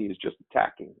the enemy is just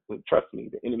attacking. But trust me,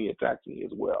 the enemy attacks me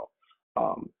as well.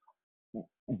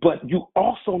 But you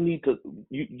also need to,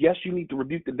 yes, you need to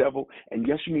rebuke the devil, and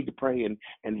yes, you need to pray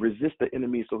and resist the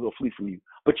enemy so he'll flee from you.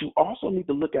 But you also need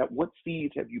to look at what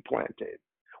seeds have you planted.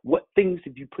 What things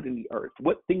have you put in the earth?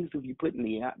 What things have you put in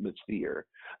the atmosphere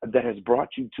that has brought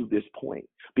you to this point?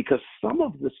 Because some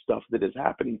of the stuff that is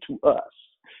happening to us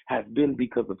has been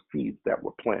because of seeds that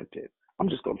were planted. I'm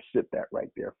just going to sit that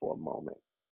right there for a moment.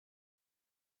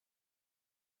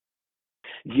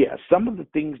 Yeah, some of the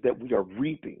things that we are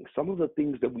reaping, some of the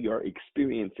things that we are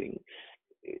experiencing,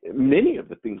 many of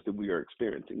the things that we are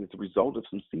experiencing is a result of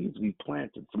some seeds we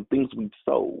planted, some things we've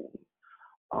sown.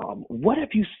 What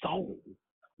have you sown?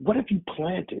 What have you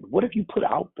planted? What have you put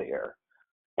out there?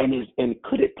 And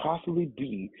could it possibly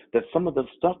be that some of the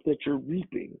stuff that you're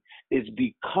reaping is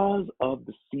because of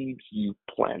the seeds you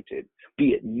planted, be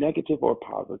it negative or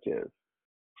positive,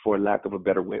 for lack of a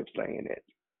better way of saying it?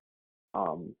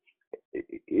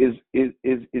 Is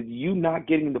you not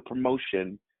getting the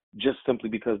promotion just simply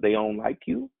because they don't like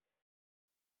you?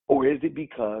 Or is it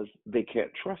because they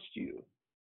can't trust you?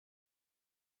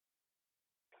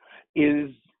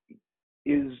 Is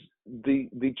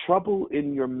the trouble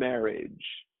in your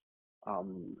marriage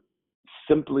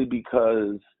simply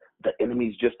because the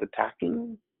enemy's just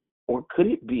attacking? Or could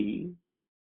it be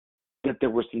that there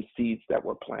were some seeds that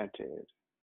were planted?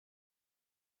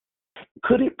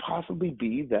 Could it possibly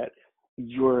be that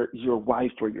your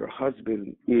wife or your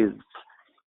husband is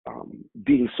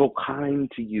being so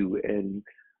kind to you and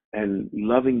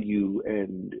loving you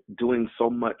and doing so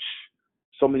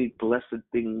many blessed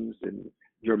things, and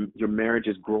your marriage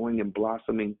is growing and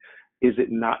blossoming? Is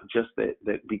it not just that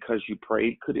because you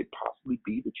prayed? Could it possibly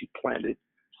be that you planted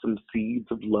some seeds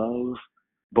of love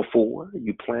before?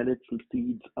 You planted some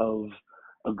seeds of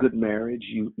a good marriage.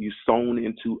 You sown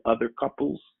into other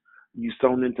couples. You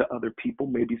sown into other people,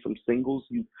 maybe some singles.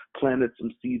 You planted some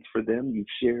seeds for them. You've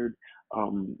shared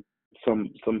some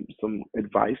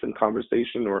advice and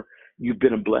conversation, or you've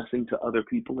been a blessing to other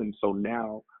people, and so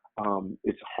now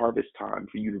it's harvest time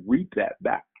for you to reap that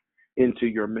back into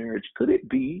your marriage. Could it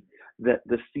be that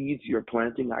the seeds you're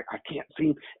planting, I can't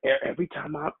seem, every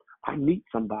time I meet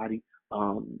somebody,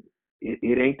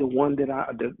 it ain't the one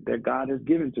that God has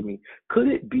given to me? Could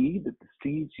it be that the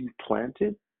seeds you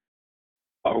planted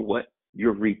are what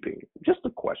you're reaping? Just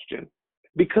a question.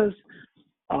 Because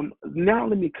now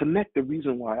let me connect the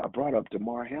reason why I brought up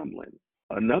Damar Hamlin.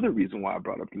 Another reason why I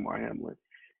brought up Damar Hamlin.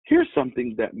 Here's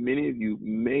something that many of you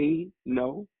may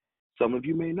know, some of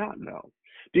you may not know.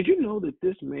 Did you know that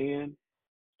this man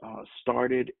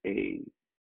started a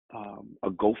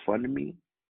GoFundMe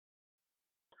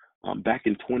back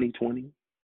in 2020?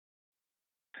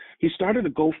 He started a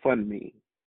GoFundMe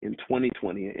in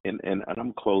 2020, and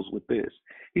I'm close with this.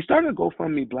 He started a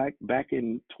GoFundMe back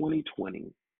in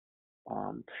 2020,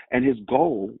 and his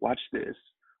goal, watch this,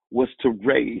 was to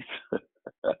raise,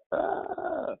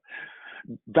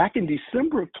 back in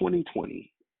December of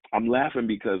 2020, I'm laughing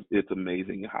because it's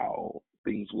amazing how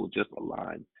things will just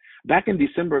align. Back in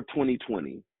December of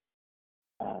 2020,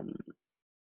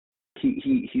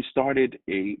 he started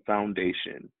a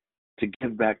foundation to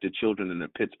give back to children in the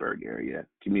Pittsburgh area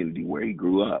community where he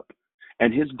grew up.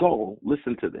 And his goal,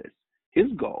 listen to this,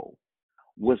 his goal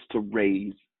was to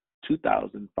raise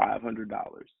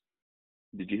 $2,500.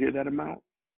 Did you hear that amount?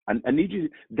 I need you,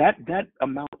 that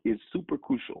amount is super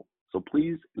crucial. So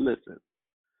please listen.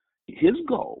 His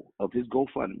goal of his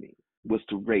GoFundMe was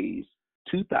to raise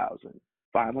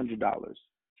 $2,500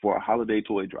 for a holiday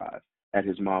toy drive. at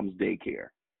his mom's daycare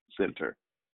center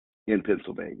in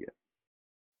Pennsylvania.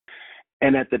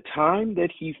 And at the time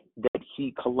that he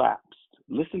collapsed,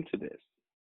 listen to this.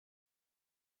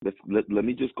 Let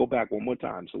me just go back one more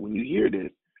time. So when you hear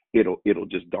this, it'll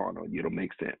just dawn on you. It'll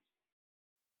make sense.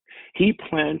 He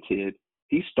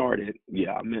started a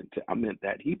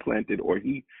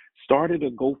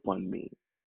GoFundMe,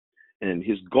 and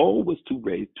his goal was to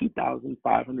raise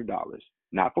 $2,500,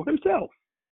 not for himself,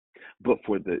 but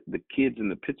for the kids in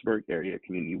the Pittsburgh area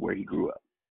community where he grew up.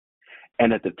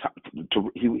 And at the time,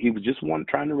 he was just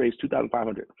trying to raise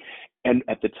 $2,500. And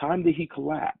at the time that he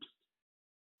collapsed,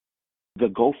 the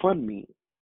GoFundMe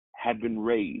had been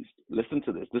raised. Listen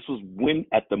to this. This was when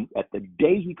at the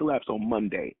day he collapsed on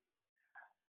Monday.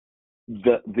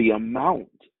 The amount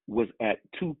was at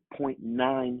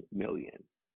 2.9 million.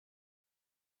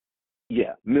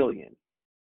 Yeah, million.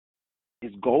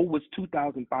 His goal was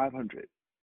 2,500.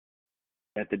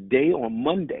 At the day on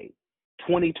Monday,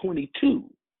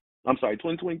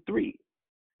 2023,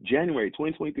 January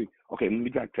 2023. Okay, let me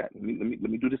backtrack. Let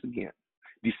me do this again.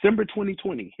 December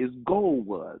 2020, his goal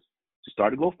was to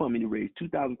start a GoFundMe to raise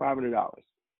 $2,500.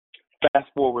 Fast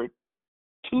forward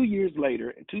 2 years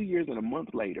later, 2 years and a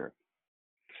month later,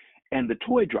 and the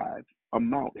toy drive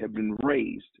amount had been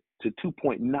raised to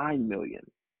 2.9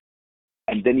 million.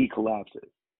 And then he collapses.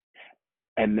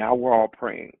 And now we're all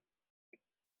praying.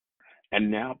 And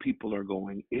now people are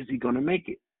going, is he going to make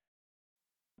it?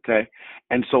 Okay.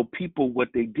 And so people,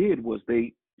 what they did was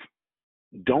they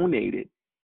donated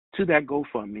to that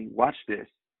GoFundMe. Watch this.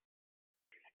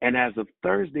 And as of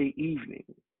Thursday evening,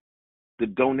 the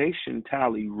donation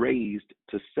tally raised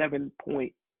to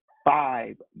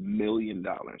 $7.5 million.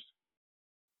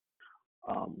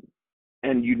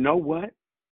 And you know what?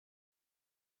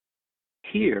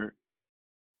 Here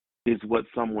is what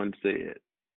someone said.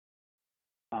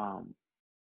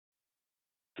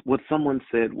 What someone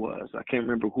said was, I can't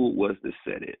remember who it was that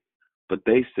said it, but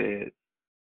they said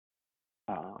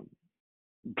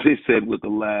with a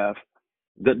laugh,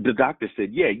 the doctor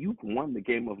said, yeah, you've won the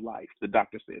game of life. The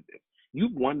doctor said this.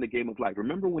 You've won the game of life.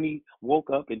 Remember when he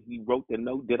woke up and he wrote the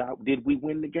note, did we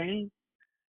win the game?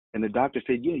 And the doctor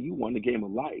said, yeah, you won the game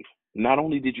of life. Not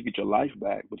only did you get your life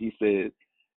back, but he said,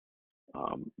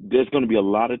 there's going to be a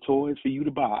lot of toys for you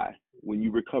to buy when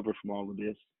you recover from all of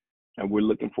this. And we're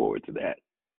looking forward to that.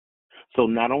 So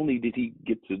not only did he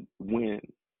get to win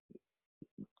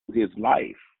his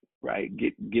life, right,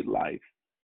 get life,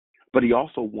 but he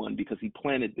also won because he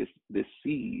planted this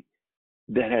seed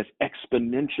that has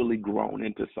exponentially grown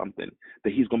into something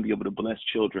that he's going to be able to bless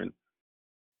children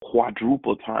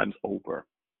quadruple times over.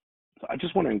 So I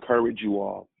just want to encourage you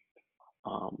all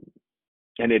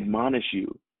and admonish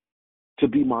you to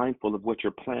be mindful of what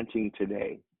you're planting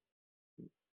today,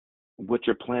 what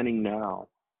you're planting now,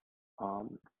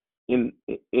 with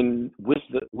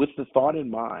the thought in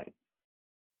mind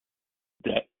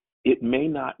that it may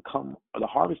not come, the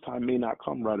harvest time may not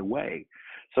come right away.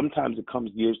 Sometimes it comes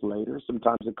years later.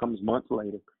 Sometimes it comes months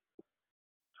later.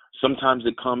 Sometimes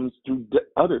it comes through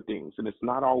other things, and it's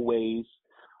not always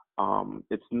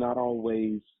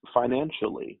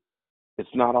financially.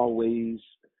 It's not always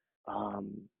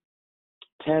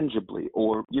tangibly,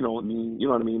 or you know what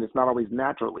I mean. It's not always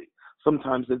naturally.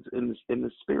 Sometimes it's in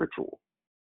the spiritual,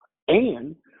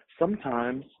 and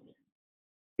sometimes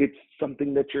it's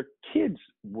something that your kids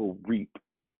will reap.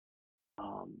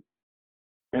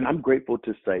 And I'm grateful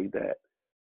to say that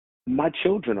my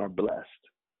children are blessed.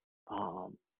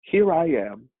 Here I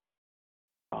am.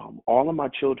 All of my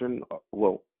children,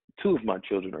 well, two of my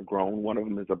children are grown. One of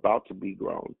them is about to be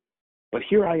grown. But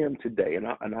here I am today, and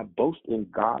I boast in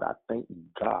God. I thank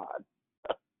God.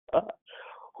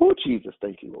 Oh, Jesus,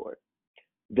 thank you, Lord,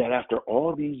 that after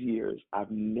all these years,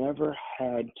 I've never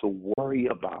had to worry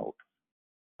about,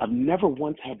 I've never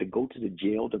once had to go to the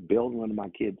jail to bail one of my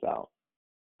kids out.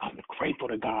 I'm grateful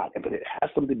to God, but it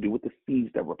has something to do with the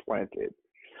seeds that were planted.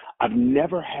 I've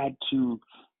never had to,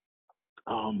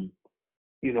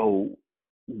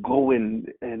 go in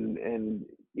and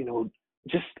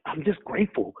I'm just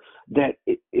grateful that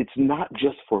it's not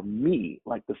just for me.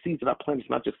 Like the seeds that I plant, it's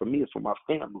not just for me, it's for my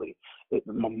family.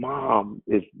 My mom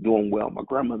is doing well. My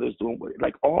grandmother's doing well.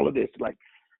 Like all of this, like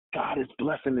God is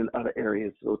blessing in other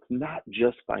areas. So it's not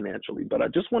just financially, but I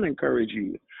just want to encourage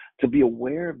you to be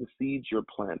aware of the seeds you're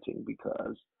planting,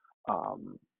 because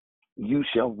you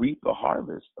shall reap the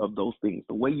harvest of those things.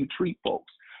 The way you treat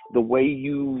folks, the way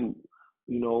you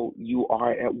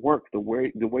are at work, the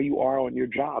way you are on your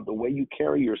job, the way you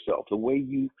carry yourself, the way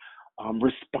you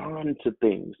respond to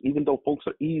things, even though folks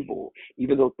are evil,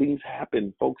 even though things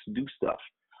happen, folks do stuff.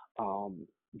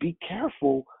 be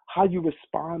careful how you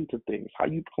respond to things, how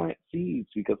you plant seeds,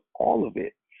 because all of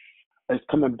it is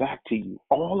coming back to you.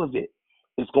 All of it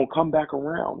is going to come back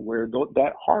around where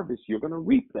that harvest, you're going to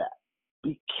reap that.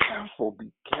 Be careful,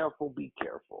 be careful, be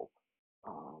careful.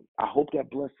 I hope that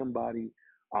blessed somebody.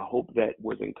 I hope that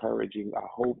was encouraging. I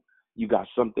hope you got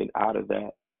something out of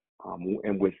that.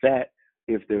 And with that,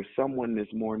 if there's someone this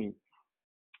morning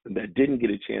that didn't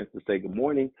get a chance to say good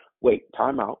morning, wait,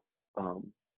 time out,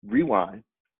 rewind.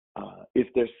 If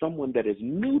there's someone that is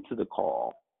new to the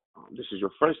call, this is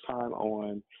your first time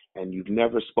on, and you've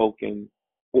never spoken,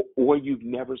 or you've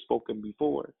never spoken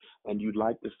before, and you'd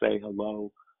like to say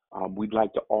hello, we'd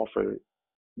like to offer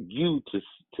you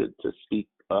to speak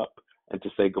up and to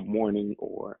say good morning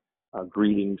or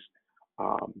greetings.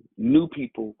 New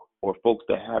people or folks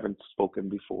that haven't spoken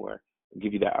before, I'll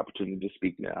give you that opportunity to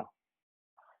speak now.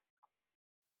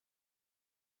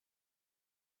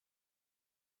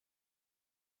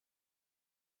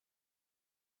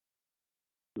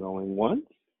 Going once,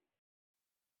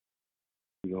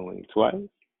 going twice.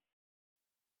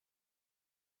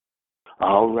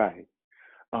 All right.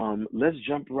 Let's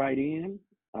jump right in,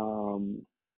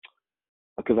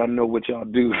 because I know what y'all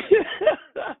do.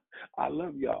 I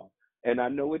love y'all, and I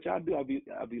know what y'all do.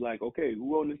 I'll be like, okay, who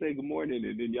want to say good morning?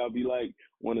 And then y'all be like,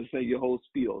 want to say your whole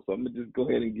spiel. So I'm gonna just go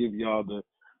ahead and give y'all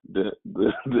the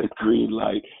green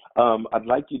light. I'd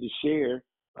like you to share.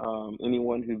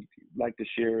 Anyone who'd like to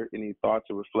share any thoughts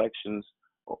or reflections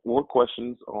or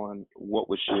questions on what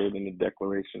was shared in the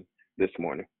declaration this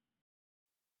morning.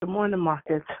 Good morning,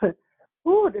 Marcus.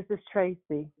 Ooh, this is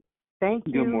Tracy. Thank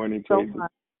you. Good morning, so Tracy.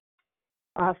 much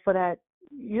for that.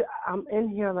 I'm in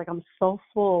here like I'm so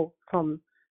full from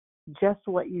just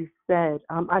what you said.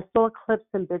 I saw clips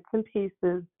and bits and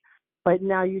pieces, but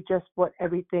now you just brought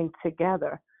everything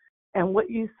together. And what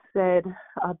you said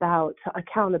about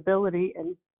accountability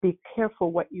and be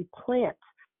careful what you plant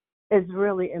is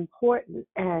really important.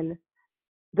 And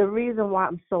the reason why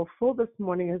I'm so full this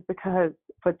morning is because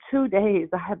for 2 days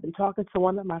I have been talking to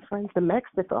one of my friends in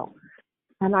Mexico.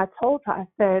 And I told her, I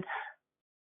said,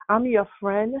 I'm your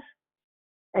friend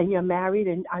and you're married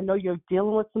and I know you're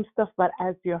dealing with some stuff, but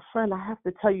as your friend, I have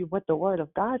to tell you what the Word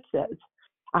of God says.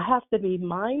 I have to be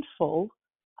mindful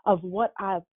of what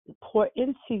I pour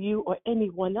into you or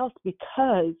anyone else,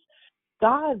 because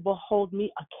God will hold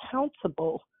me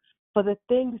accountable for the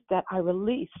things that I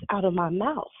release out of my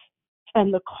mouth.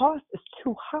 And the cost is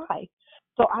too high.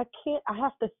 So I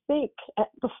have to think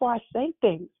before I say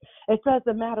things. It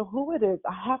doesn't matter who it is.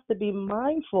 I have to be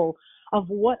mindful of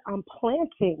what I'm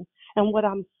planting and what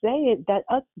I'm saying that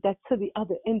to the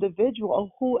other individual or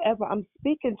whoever I'm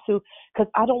speaking to,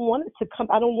 because I don't want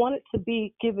it to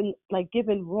be given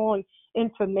wrong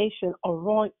information or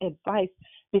wrong advice,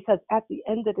 because at the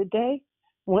end of the day,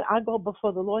 when I go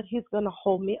before the Lord, He's going to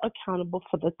hold me accountable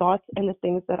for the thoughts and the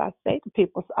things that I say to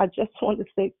people. So I just want to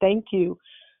say thank you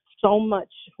so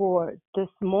much for this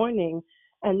morning,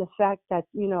 and the fact that,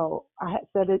 I had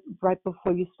said it right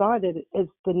before you started, is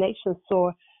the nation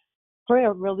saw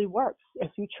prayer really works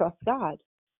if you trust God.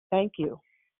 Thank you.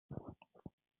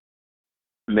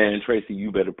 Man, Tracy,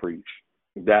 you better preach.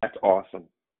 That's awesome.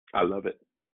 I love it.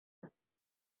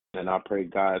 And I pray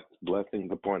God's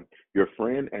blessings upon your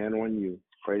friend and on you.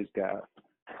 Praise God.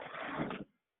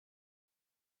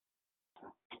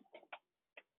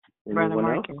 Brother Anyone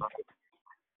Marcus. else?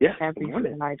 Yes. Happy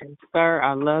Friday. Sir,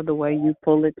 I love the way you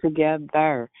pull it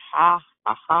together. Ha,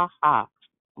 ha, ha, ha.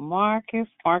 Marcus.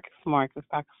 I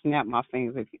can snap my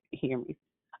fingers if you hear me.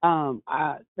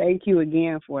 I thank you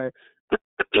again for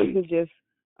just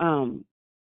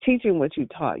teaching what you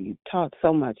taught. You taught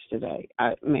so much today.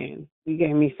 You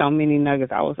gave me so many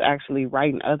nuggets. I was actually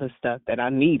writing other stuff that I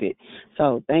needed.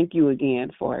 So thank you again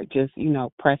for just,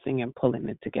 pressing and pulling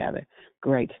it together.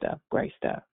 Great stuff. Great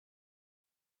stuff.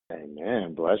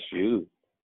 Amen. Bless you.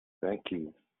 Thank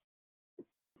you.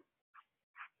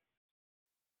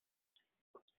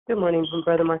 Good morning,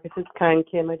 Brother Marcus. It's Kind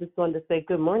Kim. I just wanted to say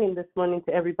good morning this morning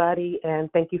to everybody,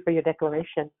 and thank you for your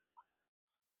declaration.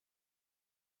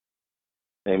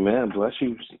 Amen. Bless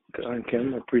you, Kind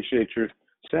Kim. I appreciate your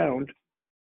sound.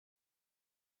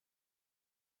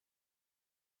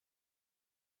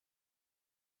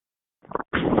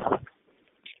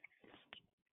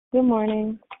 Good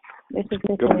morning. This is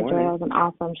Miss Joy. That was an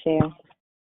awesome share.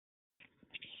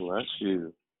 Bless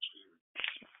you.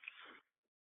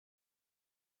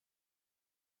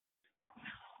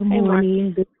 Good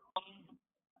morning.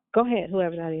 Go ahead,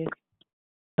 whoever that is.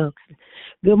 Okay.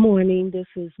 Good morning. This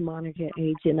is Monica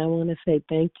H., and I want to say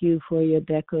thank you for your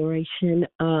declaration.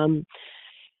 I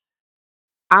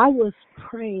was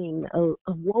praying, I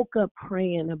woke up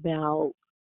praying about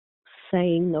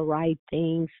saying the right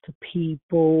things to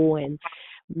people and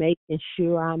making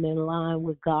sure I'm in line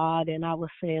with God. And I was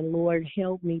saying, Lord,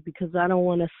 help me, because I don't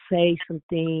want to say some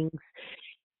things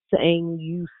saying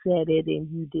you said it and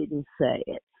you didn't say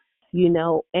it,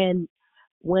 And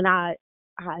when I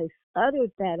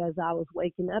uttered that as I was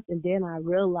waking up, and then I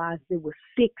realized it was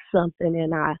 6-something,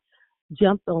 and I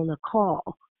jumped on a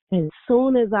call. And as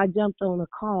soon as I jumped on a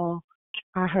call,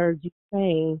 I heard you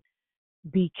saying,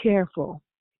 be careful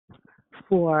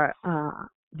for,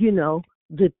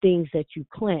 the things that you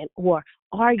plant, or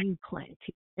are you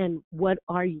planting, and what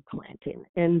are you planting?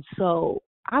 And so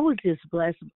I was just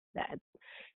blessed with that.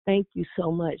 Thank you so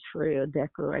much for your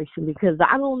declaration, because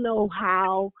I don't know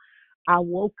how I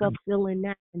woke up feeling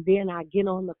that, and then I get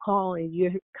on the call and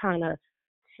you're kind of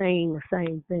saying the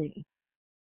same thing.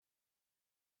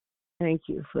 Thank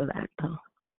you for that, though.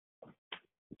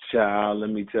 Child, let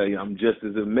me tell you, I'm just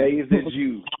as amazed as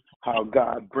you how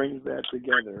God brings that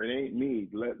together. It ain't me,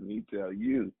 let me tell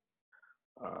you.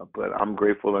 But I'm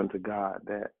grateful unto God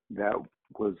that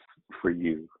was for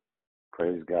you.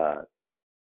 Praise God.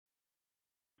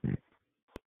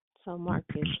 So,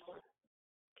 Marcus,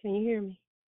 can you hear me?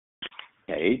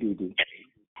 Hey, Dee.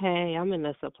 Hey, I'm in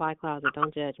the supply closet.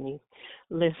 Don't judge me.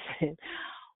 Listen,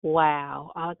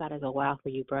 wow. All I got is a wow for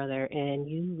you, brother. And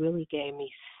you really gave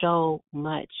me so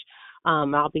much.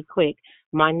 I'll be quick.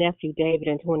 My nephew, David,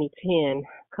 in 2010,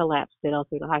 collapsed at El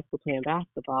Cerrito High School playing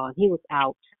basketball, and he was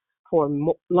out for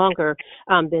longer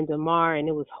than DeMar, and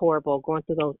it was horrible going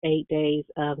through those 8 days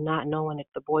of not knowing if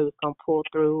the boy was going to pull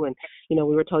through, and,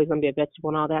 we were told he was going to be a vegetable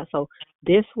and all that. So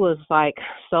this was like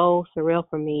so surreal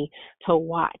for me to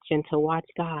watch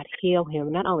God heal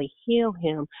him. Not only heal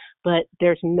him, but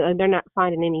they're not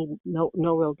finding any no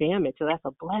real damage, so that's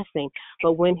a blessing.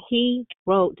 But when he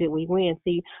wrote, "Did we win?"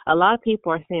 See, a lot of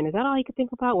people are saying, "Is that all he could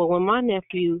think about?" Well, when my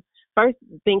nephew, first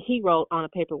thing he wrote on a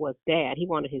paper was dad. He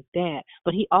wanted his dad,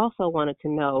 but he also wanted to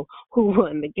know who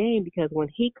won the game, because when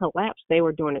he collapsed, they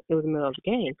were doing it. It was the middle of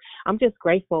the game. I'm just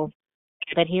grateful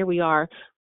that here we are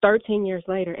 13 years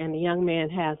later, and the young man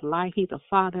has life. He's a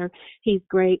father. He's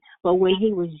great. But when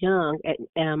he was young,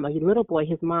 a little boy,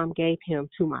 his mom gave him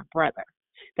to my brother.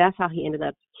 That's how he ended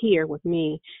up here with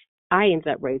me. I ended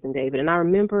up raising David. And I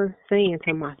remember saying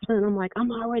to my son, I'm like,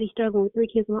 I'm already struggling with 3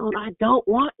 kids of my own. I don't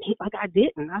want, I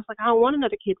didn't. I was like, I don't want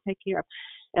another kid to take care of.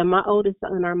 And my oldest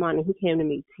son, Armani, he came to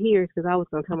me tears because I was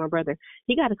going to tell my brother,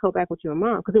 he got to go back with your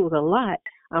mom, because it was a lot.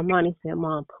 Armani said,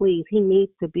 Mom, please, he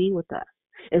needs to be with us.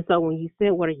 And so when you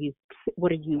said, what are you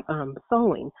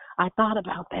sowing? I thought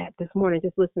about that this morning,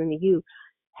 just listening to you.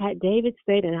 Had David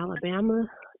stayed in Alabama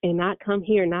and not come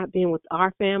here, not being with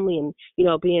our family and,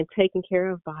 being taken care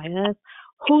of by us,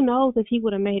 who knows if he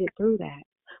would have made it through that.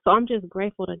 So I'm just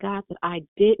grateful to God that I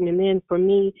didn't. And then for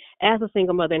me, as a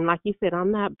single mother, and like you said,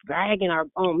 I'm not bragging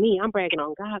on me. I'm bragging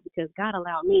on God, because God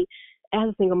allowed me as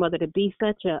a single mother to be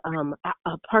such a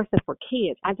person for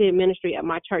kids. I did ministry at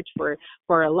my church for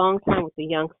a long time with the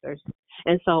youngsters.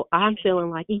 And so I'm feeling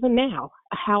like, even now,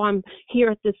 how I'm here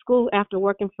at this school after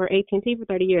working for AT&T for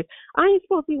 30 years, I ain't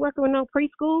supposed to be working with no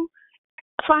preschool,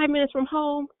 5 minutes from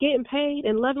home, getting paid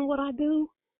and loving what I do.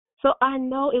 So I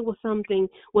know it was something,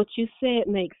 what you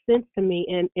said makes sense to me.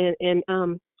 And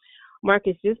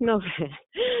Marcus, just know that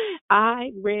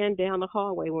I ran down the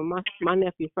hallway when my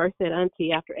nephew first said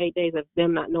auntie after 8 days of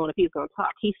them not knowing if he was going to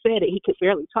talk. He said it. He could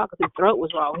barely talk because his throat was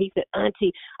raw. He said,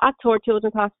 auntie. I tore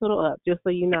Children's Hospital up, just so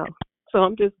you know. So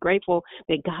I'm just grateful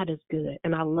that God is good,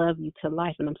 and I love you to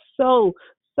life. And I'm so,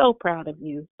 so proud of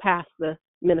you, Pastor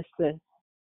Minister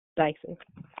Dyson.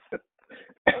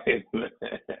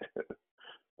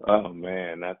 Oh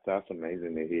man, that's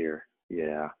amazing to hear.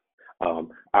 Yeah.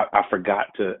 I forgot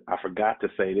to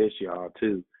say this, y'all,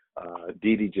 too.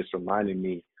 Dee just reminded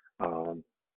me,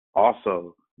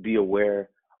 also be aware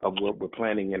of what we're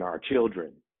planting in our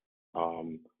children,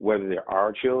 whether they're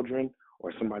our children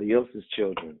or somebody else's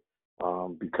children,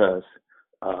 because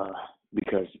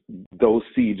those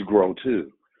seeds grow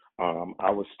too. I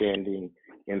was standing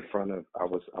in front of, I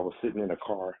was sitting in a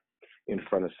car in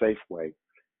front of Safeway,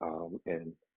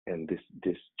 and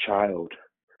this child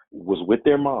was with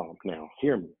their mom. Now,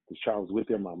 hear me. This child was with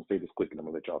their mom. I'll say this quick and I'm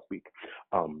going to let y'all speak.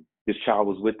 This child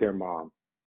was with their mom,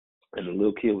 and the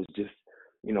little kid was just,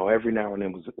 every now and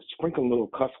then was sprinkling little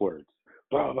cuss words,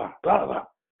 blah, blah, blah, blah.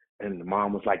 And the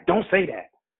mom was like, don't say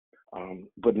that.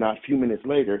 But not a few minutes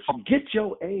later, get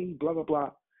your A, blah, blah,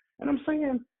 blah. And I'm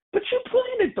saying, but you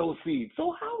planted those seeds,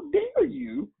 so how dare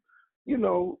you,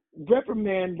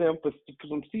 reprimand them for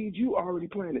some seeds you already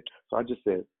planted. So I just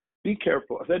said, be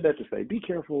careful. I said that to say, be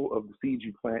careful of the seeds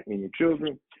you plant in your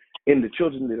children, in the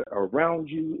children that are around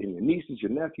you, in your nieces,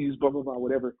 your nephews, blah, blah, blah,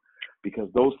 whatever, because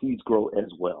those seeds grow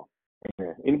as well.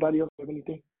 Amen. Anybody else have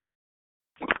anything?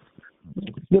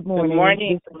 Good morning. Good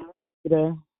morning.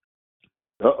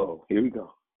 Uh-oh, here we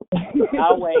go.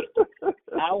 I'll wait.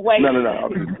 No.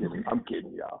 I'm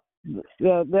kidding, y'all.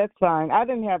 Yeah, that's fine. I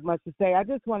didn't have much to say. I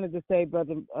just wanted to say,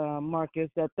 Brother Marcus,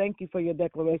 that thank you for your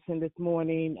declaration this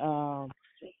morning.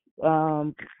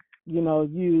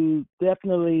 You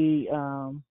definitely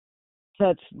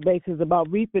touched bases about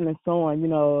reaping and sowing,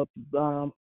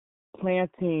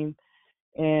 planting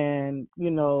and,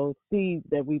 seeds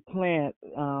that we plant,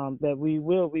 that we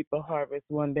will reap a harvest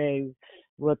one day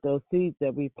with those seeds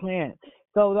that we plant.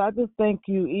 So I just thank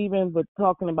you, even with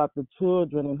talking about the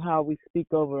children and how we speak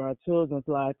over our children's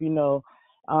life,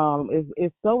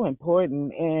 it's so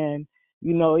important. And,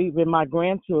 even my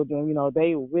grandchildren,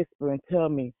 they whisper and tell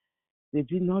me, did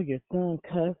you know your son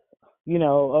cuss,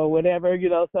 or whatever,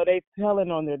 so they telling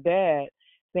on their dad,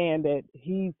 saying that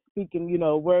he's speaking,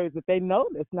 words that they know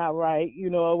that's not right,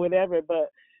 or whatever. But,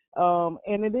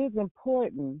 and it is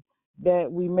important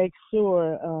that we make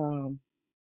sure,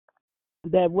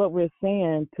 that what we're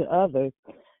saying to others,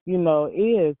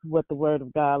 is what the word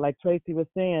of God, like Tracy was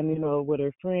saying, with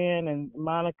her friend and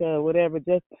Monica or whatever,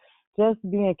 just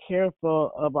being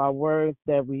careful of our words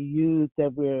that we use,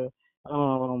 that we're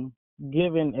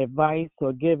giving advice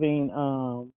or giving,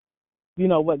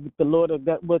 what the Lord of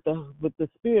God, what the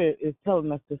Spirit is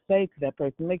telling us to say to that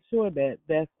person. Make sure that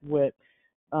that's what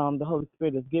the Holy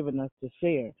Spirit has given us to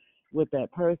share with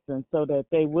that person, so that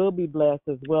they will be blessed,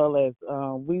 as well as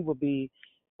we will be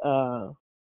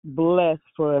blessed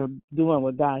for doing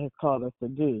what God has called us to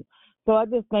do. So I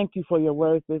just thank you for your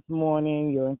words this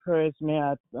morning, your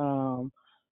encouragement,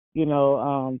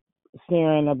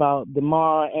 sharing about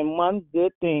DeMar. And one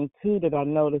good thing too that I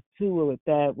noticed too with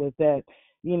that was that,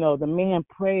 the man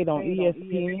prayed on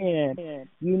ESPN, and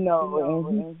he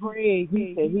prayed,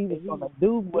 he said he was gonna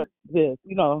do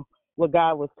what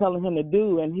God was telling him to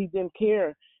do, and he didn't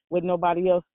care what nobody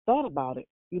else thought about it.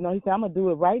 He said, I'm gonna do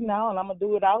it right now, and I'm gonna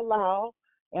do it out loud,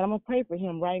 and I'm gonna pray for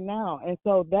him right now. And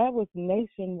so that was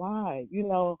nationwide,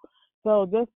 so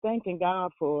just thanking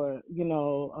God for,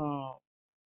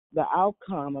 the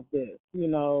outcome of this,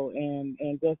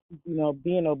 and just,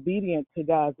 being obedient to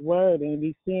God's word, and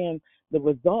we seeing the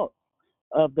results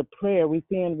of the prayer. We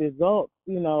seeing results,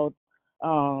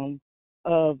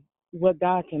 of what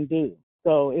God can do.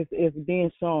 So it's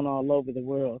being shown all over the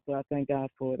world. So I thank God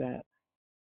for that.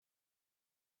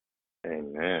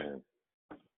 Amen.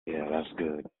 Yeah, that's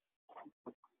good.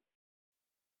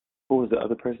 Who was the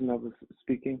other person that was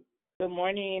speaking? Good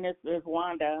morning. It's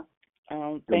Wanda.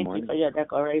 Good Thank morning. you for your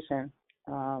declaration.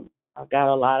 I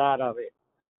got a lot out of it.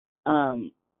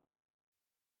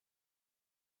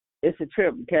 It's a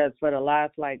trip because for the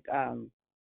last, first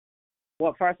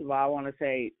of all, I want to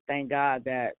say thank God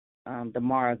that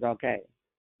DeMar is okay,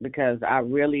 because I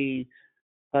really,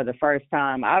 for the first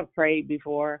time, I've prayed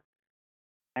before,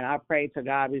 and I prayed to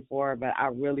God before, but I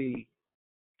really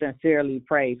sincerely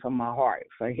prayed from my heart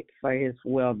for his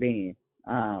well-being.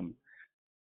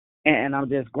 And I'm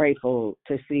just grateful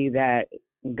to see that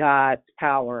God's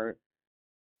power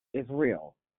is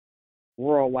real,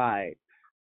 worldwide.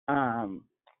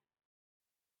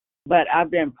 But I've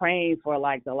been praying for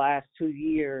the last 2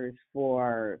 years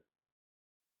for,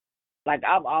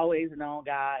 I've always known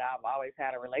God. I've always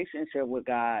had a relationship with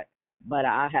God, but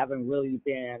I haven't really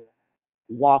been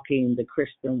walking the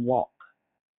Christian walk.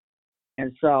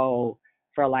 And so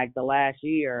for the last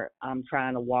year, I'm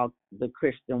trying to walk the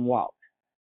Christian walk.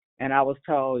 And I was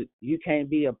told, you can't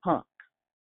be a punk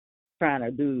trying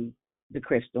to do the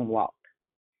Christian walk.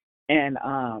 And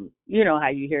you know how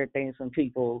you hear things from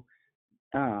people,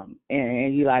 and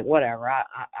you're like, whatever, I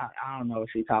don't know what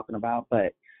she's talking about.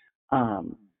 But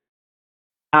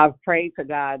I've prayed to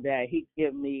God that he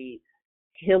give me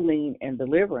healing and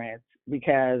deliverance,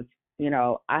 because,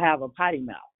 I have a potty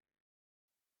mouth.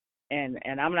 And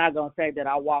I'm not going to say that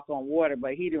I walk on water,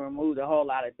 but he done removed a whole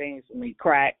lot of things from me,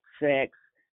 crack, sex.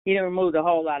 He done removed a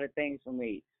whole lot of things from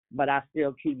me, but I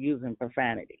still keep using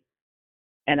profanity.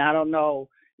 And I don't know,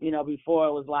 before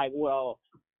it was like, well,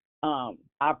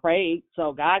 I prayed,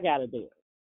 so God got to do it.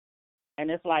 And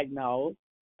it's like, no,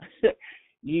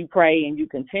 you pray and you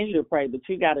continue to pray, but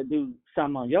you got to do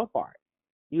something on your part.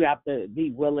 You have to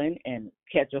be willing and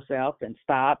catch yourself and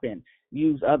stop and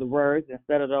use other words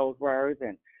instead of those words,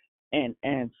 and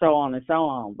so on and so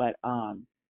on. But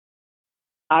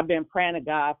I've been praying to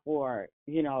God for,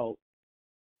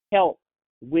 help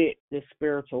with the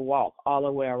spiritual walk all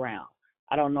the way around.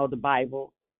 I don't know the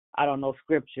Bible. I don't know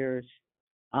scriptures.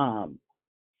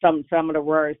 some of the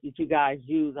words that you guys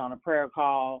use on a prayer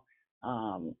call.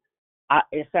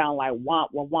 It sounded like womp,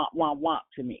 womp, womp, womp, womp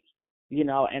to me, you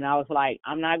know, and I was like,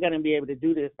 I'm not going to be able to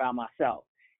do this by myself.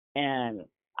 And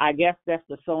I guess that's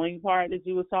the sewing part that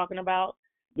you were talking about,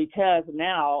 because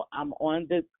now I'm on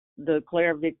the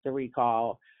Declare Victory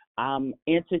call. I'm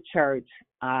into church.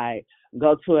 I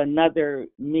go to another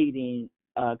meeting,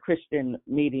 Christian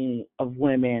meeting of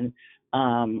women.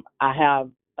 I have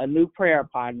a new prayer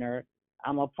partner.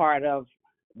 I'm a part of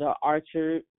the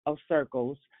Archer of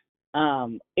Circles.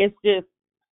 It's just,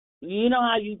 you know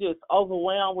how you just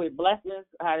overwhelmed with blessings,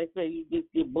 how they say you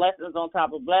just get blessings on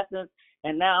top of blessings.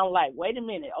 And now I'm like, wait a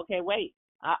minute. Okay, wait.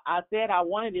 I said I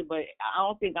wanted it, but I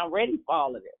don't think I'm ready for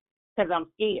all of this because I'm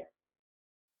scared.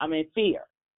 I'm in fear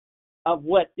of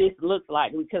what this looks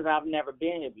like because I've never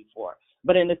been here before.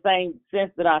 But in the same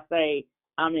sense that I say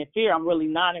I'm in fear, I'm really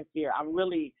not in fear. I'm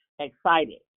really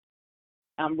excited.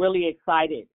 I'm really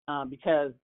excited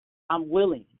because I'm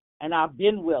willing, and I've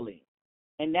been willing,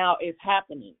 and now it's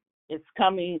happening. It's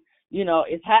coming, you know,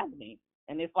 it's happening.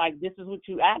 And it's like, this is what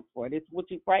you asked for. This is what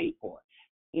you prayed for,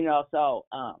 you know. So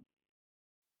I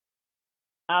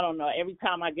don't know. Every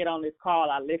time I get on this call,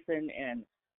 I listen, and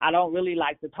I don't really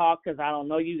like to talk because I don't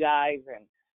know you guys.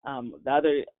 And the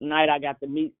other night I got to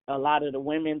meet a lot of the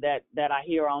women that I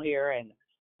hear on here, and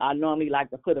I normally like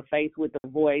to put a face with the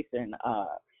voice, and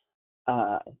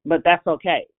but that's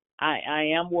okay. I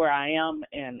am where I am,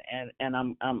 and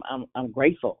I'm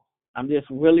grateful. I'm just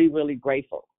really, really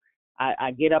grateful.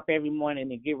 I get up every morning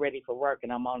and get ready for work,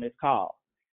 and I'm on this call,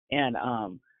 and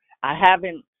I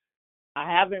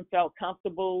haven't felt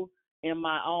comfortable in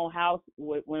my own house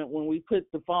when we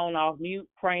put the phone off mute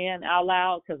praying out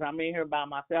loud, because I'm in here by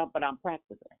myself, but I'm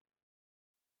practicing.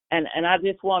 And I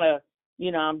just want to,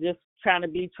 you know, I'm just trying to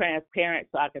be transparent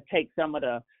so I can take some of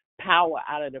the power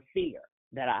out of the fear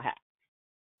that I have,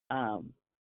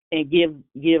 and give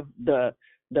the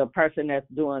person that's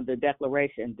doing the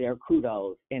declaration their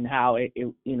kudos in how it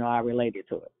you know, I related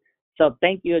to it. So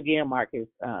thank you again, Marcus,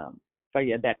 for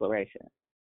your declaration.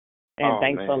 And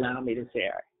thanks for allowing me to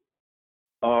share.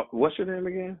 What's your name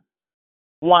again?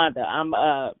 Wanda. I'm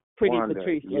Pretty Wanda,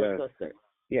 Patrice's yes. sister.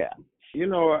 Yeah. You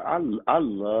know, I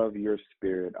love your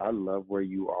spirit. I love where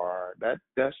you are.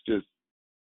 That's just,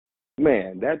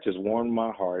 man, that just warmed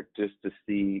my heart just to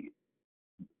see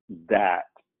that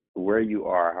where you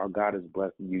are, how God is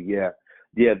blessing you. Yeah.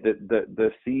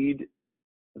 The seed,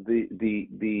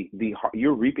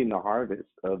 you're reaping the harvest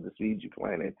of the seeds you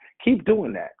planted. Keep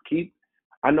doing that.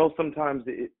 I know sometimes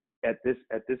at this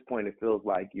point it feels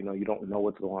like, you know, you don't know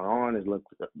what's going on. It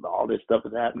looks, all this stuff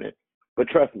is happening, but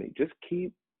trust me, just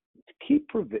keep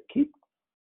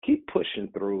pushing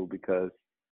through, because,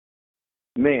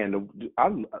 man,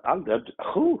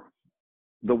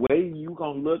 the way you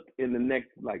gonna look in the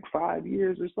next like 5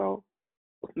 years or so,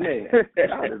 man,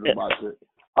 God is about to.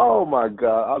 Oh my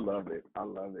God, I love it.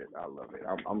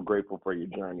 I'm grateful for your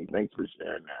journey. Thanks for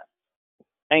sharing that.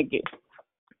 Thank you.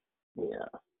 Yeah.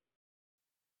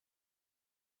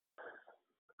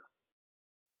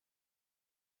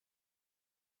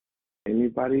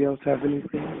 Anybody else have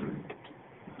anything?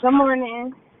 Good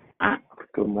morning.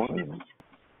 Good morning.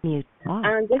 Mute.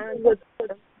 This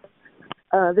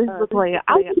is Latoya.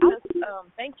 I was just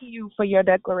thanking you for your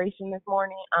declaration this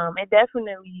morning. It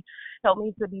definitely helped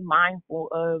me to be mindful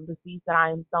of the seeds that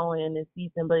I am sowing in this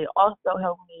season, but it also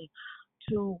helped me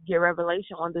to get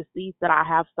revelation on the seeds that I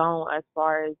have sown, as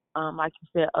far as, like you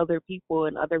said, other people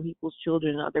and other people's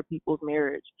children and other people's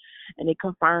marriage. And it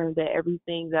confirmed that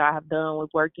everything that I have done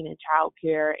with working in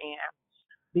childcare and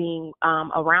being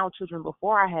around children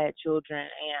before I had children,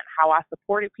 and how I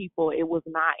supported people, it was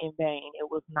not in vain. It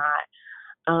was not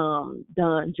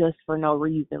done just for no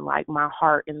reason. Like, my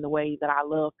heart and the way that I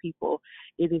love people,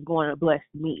 it is going to bless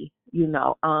me, you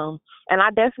know. And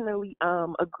I definitely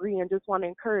agree, and just want to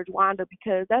encourage Wanda,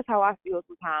 because that's how I feel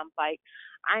sometimes. Like,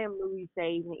 I am newly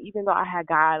saved, and even though I had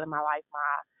God in my life my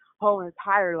whole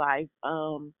entire life,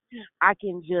 I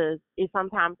can just,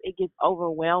 sometimes it gets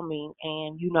overwhelming,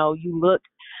 and, you know, you look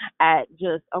at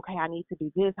just, okay, I need to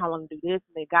do this, I want to do this,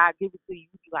 and then God gives it to you,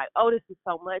 you be like, oh, this is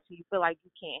so much, and you feel like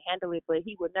you can't handle it, but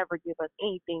He would never give us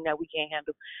anything that we can't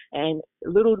handle. And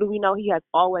little do we know, He has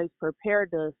always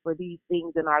prepared us for these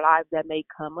things in our lives that may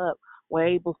come up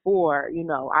way before, you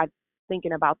know. I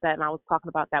thinking about that, and I was talking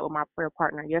about that with my prayer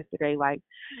partner yesterday. Like,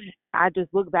 I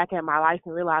just look back at my life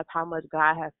and realize how much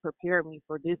God has prepared me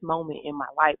for this moment in my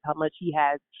life, how much He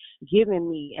has given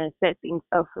me and set things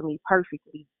up for me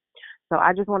perfectly. So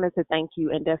I just wanted to thank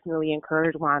you and definitely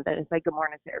encourage Wanda and say good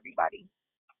morning to everybody.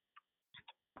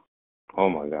 Oh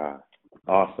my God.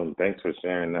 Awesome. Thanks for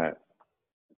sharing that.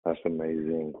 That's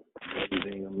amazing.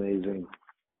 Amazing.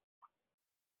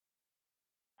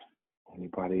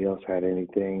 Anybody else had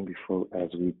anything before as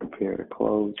we prepare to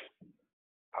close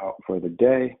out for the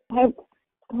day? Hey,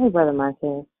 Brother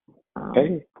Marcus.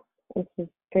 Hey. This is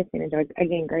Christina George.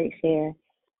 Again, great share.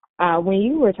 When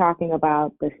you were talking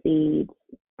about the seeds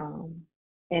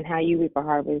and how you reap a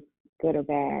harvest, good or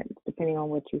bad, depending on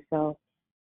what you sow,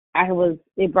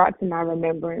 it brought to my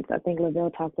remembrance, I think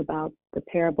Lavelle talked about the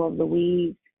parable of the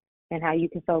weeds and how you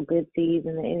can sow good seeds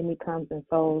and the enemy comes and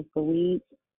sows the weeds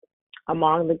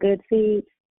among the good seeds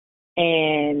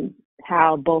and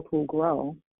how both will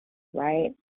grow,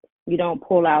 right? You don't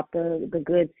pull out the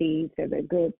good seeds or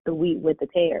the wheat with the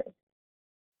tares.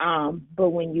 But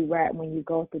when you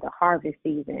go through the harvest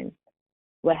season,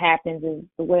 what happens is,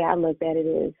 the way I looked at it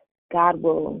is, God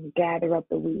will gather up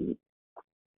the weeds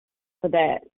so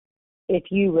that if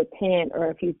you repent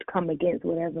or if you come against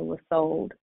whatever was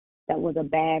sold that was a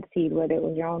bad seed, whether it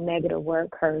was your own negative word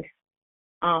curse,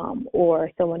 or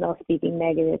someone else speaking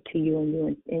negative to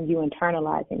you and you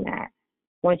internalizing that,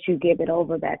 once you give it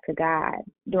over back to God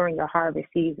during your harvest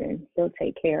season, He'll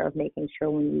take care of making sure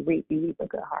when you reap a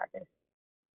good harvest.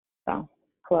 So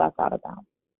that's what I thought about.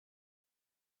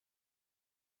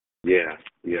 Yeah.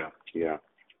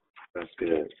 That's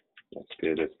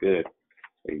good.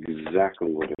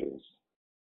 Exactly what it is.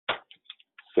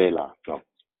 Selah. So.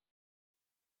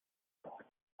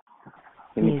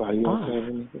 Anybody else have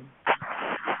anything?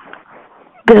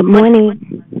 Good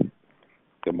morning.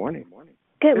 Good morning.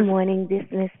 Good morning. This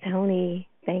is Miss Tony.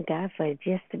 Thank God for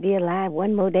just to be alive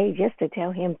one more day, just to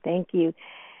tell Him thank you.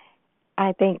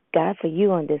 I thank God for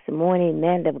you on this morning,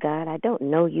 man of God. I don't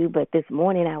know you, but this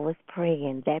morning I was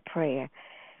praying that prayer.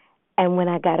 And when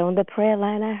I got on the prayer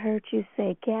line, I heard you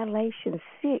say Galatians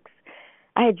 6.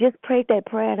 I had just prayed that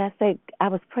prayer, and I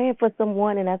was praying for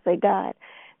someone, and I said, God,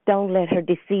 don't let her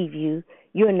deceive you.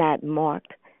 You're not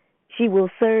marked. She will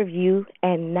serve you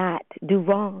and not do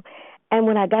wrong. And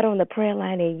when I got on the prayer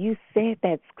line and you said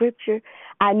that scripture,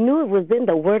 I knew it was in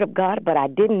the Word of God, but I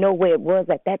didn't know where it was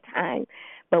at that time.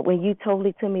 But when you told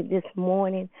it to me this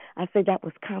morning, I said that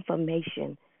was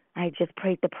confirmation. I just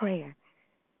prayed the prayer.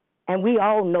 And we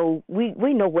all know, we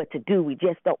know what to do. We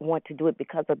just don't want to do it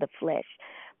because of the flesh.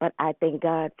 But I thank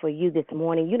God for you this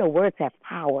morning. You know, words have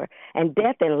power, and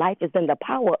death and life is in the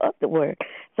power of the word.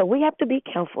 So we have to be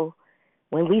careful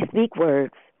when we speak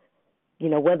words. You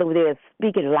know, whether they're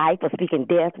speaking life or speaking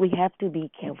death, we have to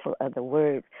be careful of the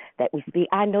words that we speak.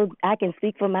 I know I can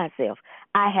speak for myself.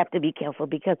 I have to be careful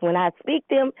because when I speak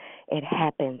them, it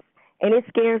happens. And it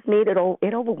scares me.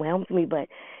 It overwhelms me, but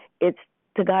it's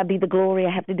to God be the glory.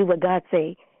 I have to do what God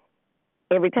say.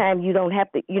 Every time you don't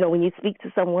have to, you know, when you speak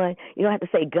to someone, you don't have to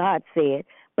say God said.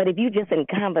 But if you just in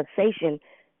conversation,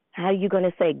 how are you going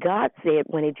to say God said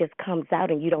when it just comes out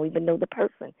and you don't even know the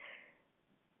person?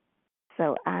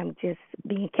 So I'm just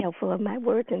being careful of my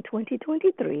words in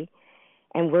 2023.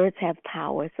 And words have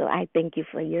power. So I thank you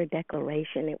for your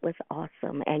declaration. It was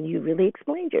awesome. And you really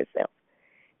explained yourself.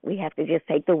 We have to just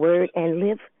take the word and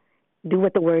live, do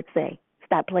what the words say.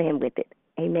 Stop playing with it.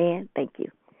 Amen. Thank you.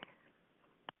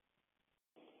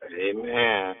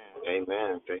 Amen.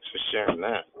 Thanks for sharing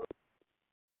that.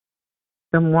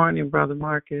 Good morning, Brother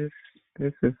Marcus.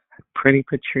 This is Pretty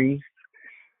Patrice.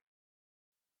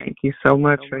 Thank you so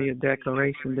much for your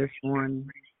declaration this morning.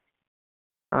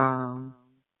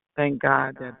 Thank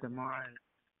God that DeMar is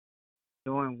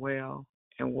doing well.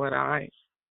 And what I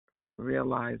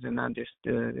realized and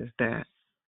understood is that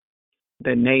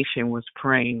the nation was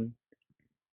praying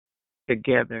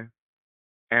together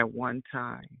at one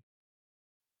time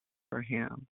for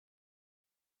him.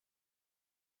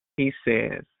 He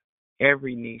says,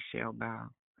 every knee shall bow,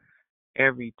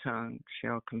 every tongue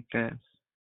shall confess.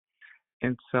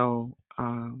 And so,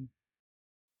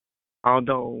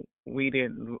 although we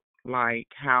didn't like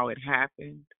how it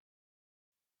happened,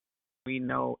 we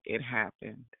know it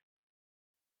happened.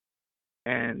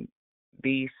 And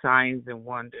these signs and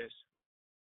wonders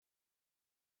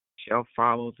shall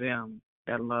follow them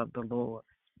that love the Lord.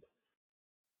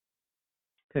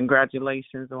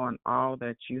 Congratulations on all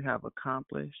that you have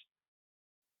accomplished.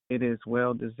 It is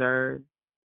well deserved.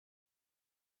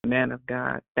 Man of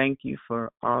God, thank you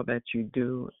for all that you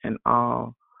do and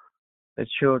all the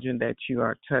children that you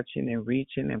are touching and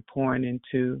reaching and pouring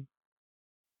into.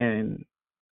 And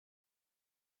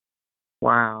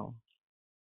wow,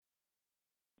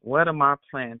 what am I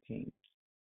planting?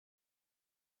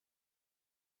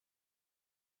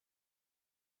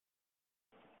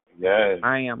 Yes.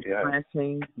 I am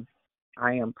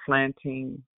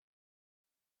planting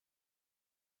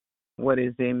what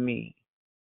is in me.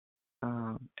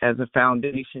 As a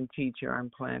foundation teacher, I'm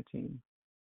planting.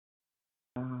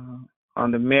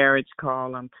 On the marriage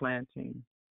call, I'm planting.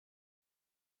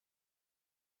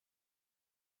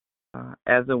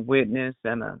 As a witness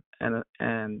and a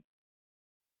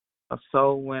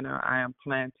soul winner, I am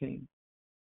planting.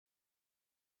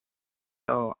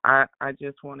 So I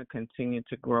just want to continue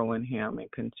to grow in Him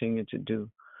and continue to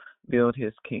build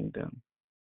His kingdom.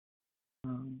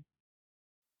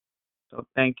 So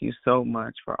thank you so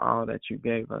much for all that you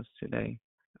gave us today.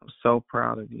 I'm so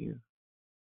proud of you.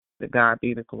 To God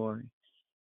be the glory.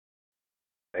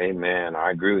 Amen.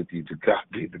 I agree with you. To God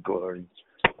be the glory.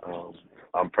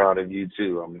 I'm proud of you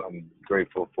too. I'm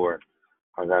grateful for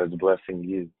how God is blessing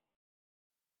you.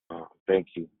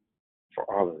 Thank you for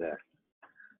all of that.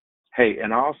 Hey,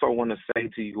 and I also want to say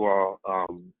to you all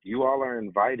are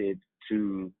invited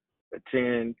to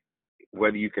attend,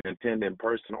 whether you can attend in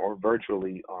person or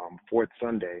virtually, Fourth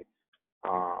Sunday.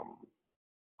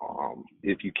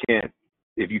 If you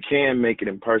can make it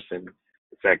in person,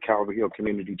 it's at Calvary Hill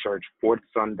Community Church, Fourth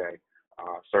Sunday.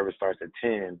 Service starts at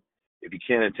 10. If you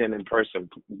can't attend in person,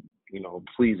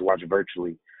 please watch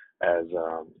virtually, as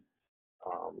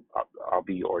I'll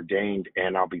be ordained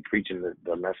and I'll be preaching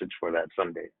the message for that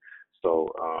Sunday.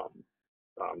 So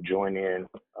join in.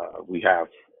 We have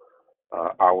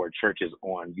our churches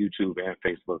on YouTube and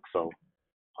Facebook, so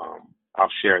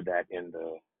I'll share that in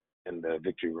the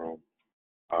Victory Room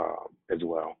as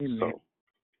well. Amen. So,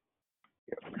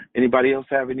 yeah. Anybody else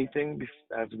have anything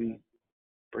as we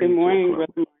bring Good it morning, to a close?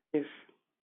 Brother Marcus.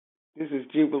 This is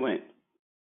Jubilant.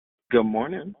 Good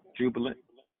morning, Jubilant.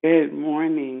 Good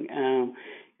morning.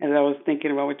 As I was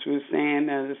thinking about what you were saying,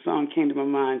 the song came to my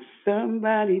mind.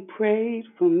 Somebody prayed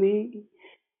for me,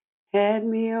 had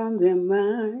me on their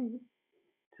mind,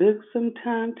 took some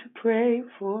time to pray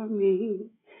for me.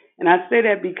 And I say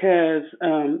that because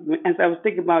as I was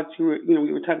thinking about we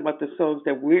were talking about the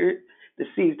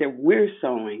seeds that we're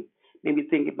sowing. Maybe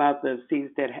think about the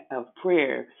seeds of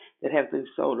prayer that have been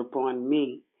sowed upon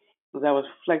me. Because I was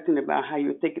reflecting about how you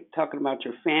were talking about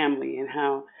your family and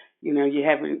how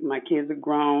my kids are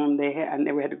grown. I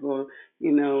never had to go,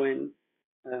 and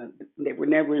they were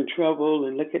never in trouble,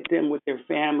 and look at them with their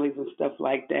families and stuff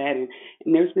like that.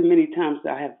 And there's been many times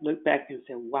that I have looked back and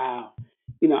said, wow,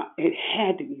 it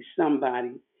had to be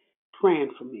somebody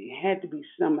praying for me. It had to be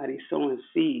somebody sowing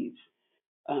seeds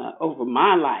over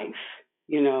my life,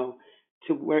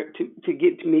 to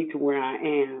get me to where I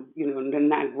am, and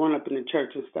not growing up in the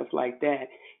church and stuff like that.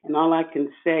 And all I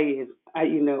can say is,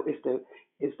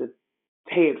 is to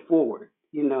pay it forward,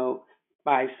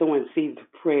 by sowing seeds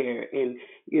of prayer and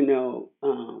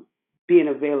being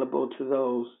available to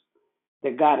those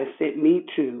that God has sent me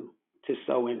to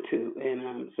sow into.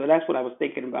 And so that's what I was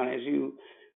thinking about as you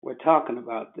were talking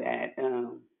about that.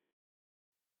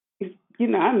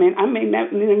 I may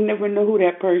never know who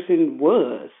that person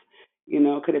was.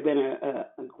 It could have been a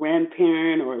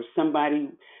grandparent or somebody,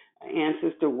 an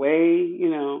ancestor way.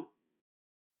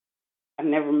 I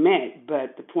never met.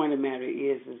 But the point of the matter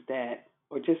is that,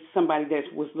 or just somebody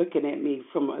that was looking at me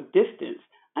from a distance.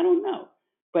 I don't know,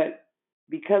 but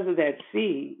because of that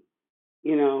seed,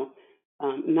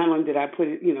 not only did I put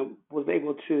it, was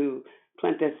able to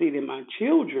plant that seed in my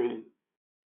children,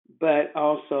 but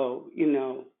also,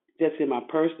 just in my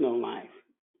personal life,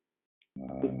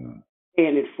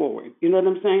 paying it forward. You know what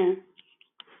I'm saying?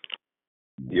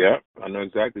 Yeah, I know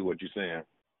exactly what you're saying.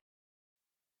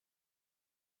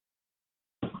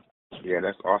 Yeah,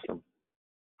 that's awesome.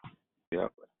 Yeah,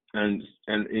 and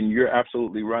you're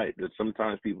absolutely right that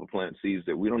sometimes people plant seeds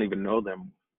that we don't even know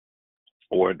them,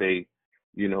 or they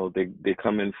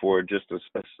come in for just a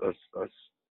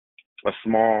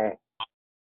small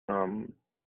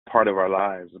part of our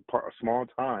lives, a small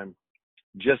time,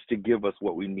 just to give us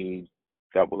what we need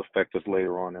that will affect us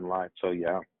later on in life. So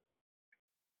yeah,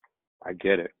 I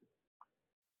get it.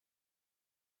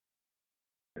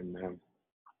 Amen.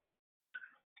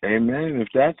 Amen.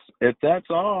 If that's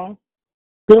all,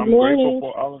 Good I'm morning. grateful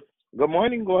for all of. Good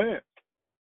morning. Go ahead.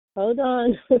 Hold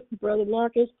on, Brother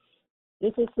Marcus.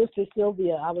 This is Sister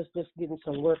Sylvia. I was just getting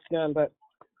some work done, but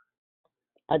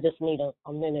I just need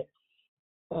a minute.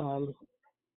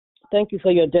 Thank you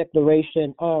for your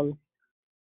declaration.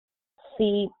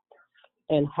 Seed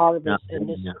and harvest in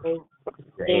this spring.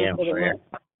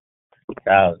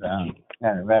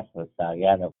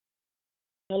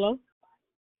 Hello?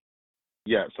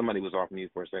 Yeah, somebody was off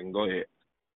mute for a second. Go ahead.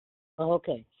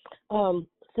 Okay.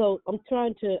 So I'm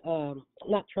trying to, I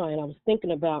was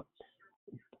thinking about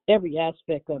every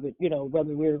aspect of it,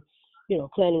 whether we're,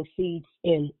 planting seeds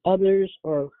in others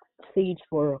or seeds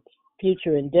for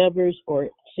future endeavors or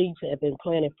seeds that have been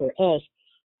planted for us.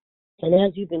 And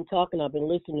as you've been talking, I've been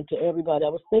listening to everybody. I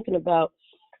was thinking about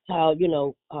how,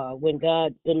 when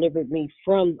God delivered me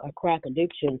from a crack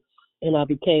addiction and I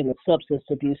became a substance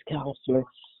abuse counselor.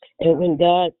 And when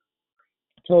God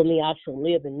told me I shall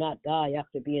live and not die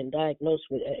after being diagnosed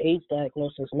with an AIDS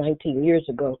diagnosis 19 years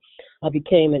ago, I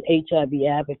became an HIV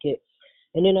advocate.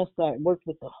 And then I started working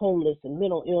with the homeless and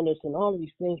mental illness and all of these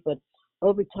things. But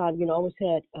over time, I always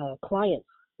had clients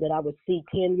that I would see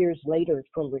 10 years later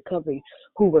from recovery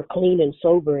who were clean and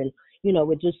sober and,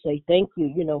 would just say thank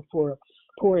you, for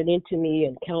pouring into me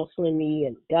and counseling me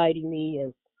and guiding me.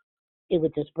 And it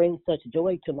would just bring such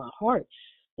joy to my heart.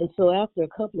 And so after a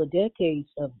couple of decades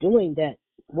of doing that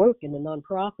work in the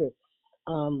nonprofit,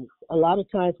 a lot of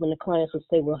times when the clients would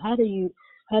say, well, how did you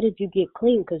get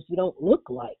clean? Because you don't look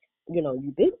like,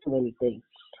 you've been through anything.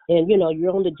 And,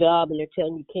 you're on the job and they're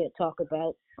telling you can't talk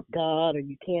about God or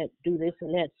you can't do this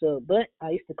and that. So, but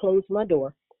I used to close my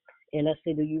door and I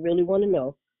say, do you really want to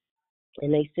know?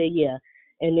 And they say, yeah.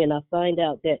 And then I find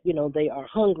out that, they are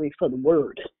hungry for the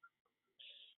word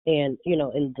and,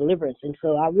 and deliverance. And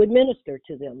so I would minister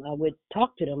to them. I would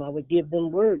talk to them. I would give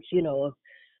them words, of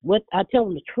what I tell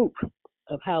them the truth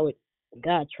of how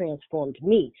God transformed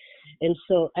me. And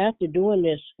so after doing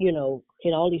this, in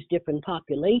all these different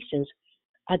populations,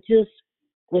 I just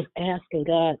was asking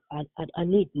God, I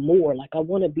need more. Like I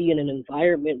want to be in an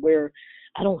environment where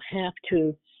I don't have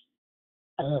to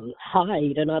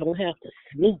hide and I don't have to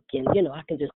sneak and, I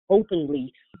can just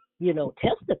openly,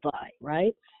 testify,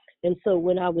 right? And so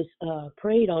when I was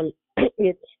prayed on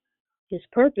his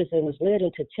purpose and was led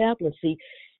into chaplaincy,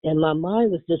 and my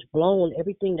mind was just blown,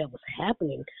 everything that was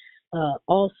happening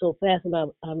all so fast. And I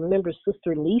remember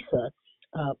Sister Lisa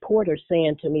Porter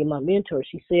saying to me, my mentor,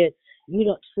 she said,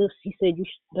 she said,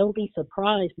 don't be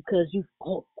surprised because you've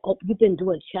been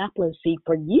doing chaplaincy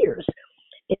for years.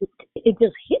 It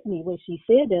just hit me when she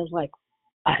said that. I was like,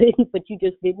 I didn't, but you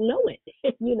just didn't know it,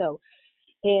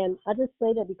 And I just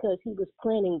say that because he was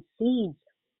planting seeds,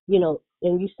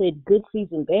 and you said good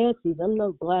seeds and bad seeds. I'm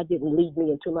no God didn't lead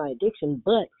me into my addiction,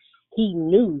 but he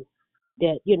knew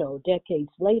that,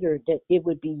 decades later that it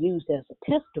would be used as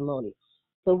a testimony.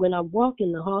 So when I walk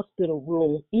in the hospital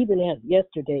room, even as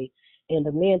yesterday, and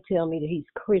the man tell me that he's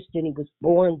Christian, he was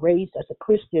born, raised as a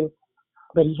Christian,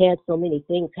 but he had so many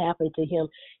things happen to him,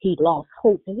 he lost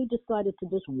hope, and he decided to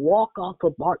just walk off a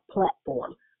BART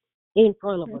platform in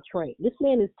front of a train. This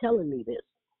man is telling me this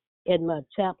at my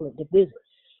chaplain to visit.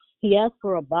 He asked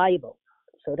for a Bible,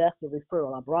 so that's the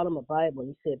referral. I brought him a Bible, and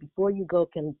he said, before you go,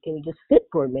 can you just sit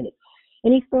for a minute?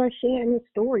 And he started sharing his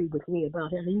story with me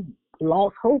about how he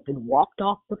lost hope and walked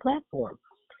off the platform.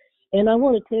 And I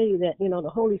want to tell you that, the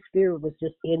Holy Spirit was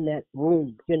just in that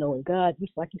room, and God,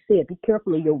 just like you said, be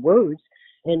careful of your words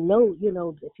and know,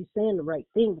 that you're saying the right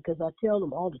thing, because I tell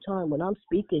them all the time when I'm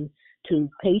speaking to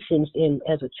patients and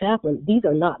as a chaplain, these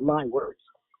are not my words,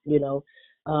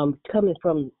 coming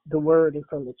from the word and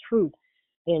from the truth.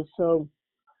 And so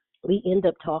we end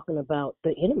up talking about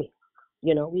the enemy.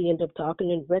 We end up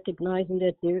talking and recognizing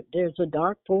that there's a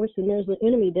dark force and there's an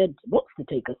enemy that wants to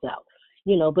take us out.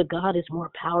 But God is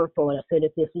more powerful. And I said,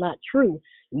 if it's not true,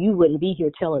 you wouldn't be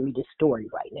here telling me this story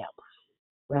right now,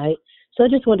 right? So I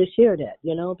just wanted to share that,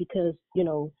 because,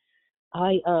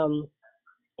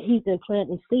 he's been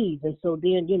planting seeds. And so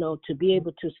then, to be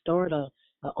able to start a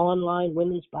online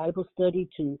women's Bible study,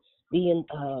 to be in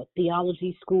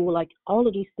theology school, like all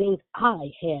of these things,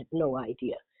 I had no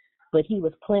idea. But he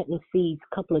was planting seeds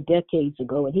a couple of decades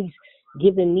ago, and he's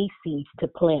given me seeds to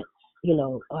plant,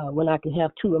 when I can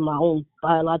have two of my own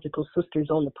biological sisters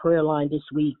on the prayer line this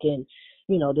week. And,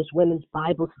 this women's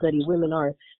Bible study, women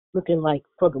are looking like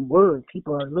for the word.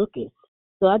 People are looking.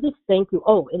 So I just thank you.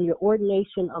 Oh, and your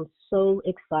ordination, I'm so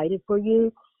excited for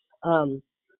you.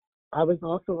 I was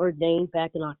also ordained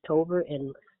back in October,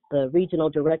 and the regional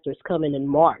director is coming in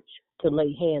March to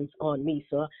lay hands on me.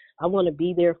 So I want to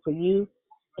be there for you,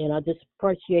 and I just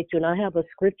appreciate you. And I have a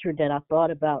scripture that I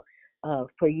thought about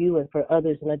for you and for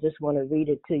others, and I just want to read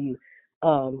it to you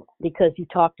because you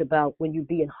talked about when you're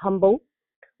being humble,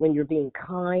 when you're being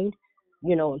kind,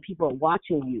 and people are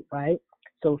watching you, right?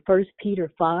 So 1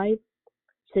 Peter 5,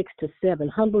 6-7,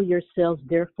 humble yourselves,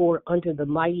 therefore, under the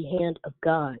mighty hand of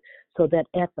God, so that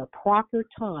at the proper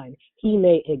time he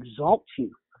may exalt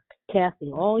you,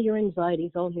 casting all your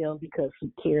anxieties on him because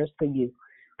he cares for you.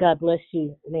 God bless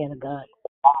you, man of God.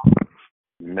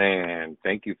 Man,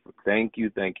 thank you.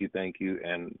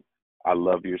 And I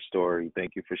love your story.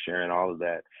 Thank you for sharing all of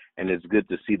that. And it's good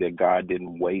to see that God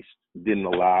didn't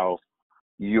allow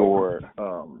your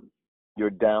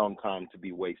downtime to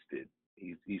be wasted.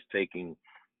 He's taking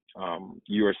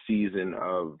your season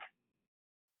of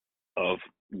of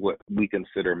what we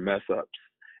consider mess ups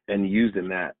and using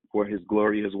that for his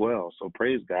glory as well. So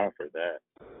praise God for that.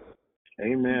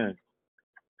 Amen.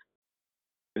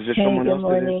 Is there Hey, someone good else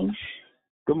that is? morning.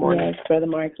 Good morning. Yes, Brother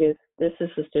Marcus. This is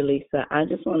Sister Lisa. I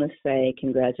just want to say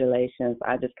congratulations.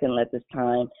 I just couldn't let this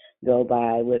time go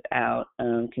by without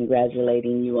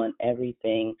congratulating you on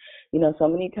everything. You know, so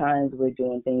many times we're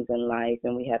doing things in life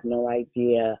and we have no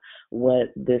idea what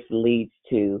this leads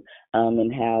to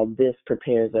and how this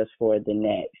prepares us for the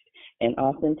next. And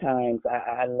oftentimes,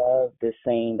 I love this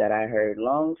saying that I heard a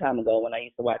long time ago when I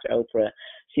used to watch Oprah.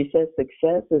 She says,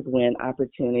 success is when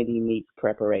opportunity meets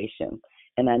preparation.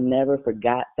 And I never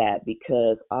forgot that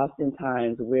because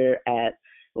oftentimes we're at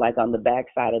like on the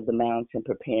backside of the mountain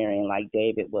preparing like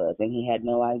David was. And he had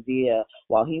no idea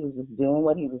while he was just doing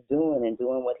what he was doing and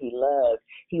doing what he loved,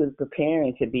 he was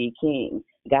preparing to be king.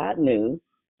 God knew.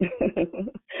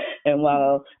 And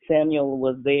while Samuel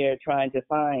was there trying to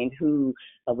find who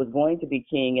was going to be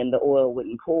king and the oil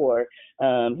wouldn't pour,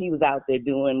 he was out there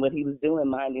doing what he was doing,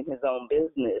 minding his own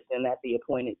business. And at the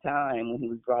appointed time, when he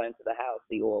was brought into the house,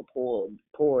 the oil poured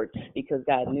because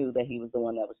God knew that he was the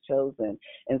one that was chosen.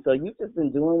 And so you've just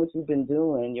been doing what you've been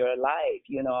doing your life,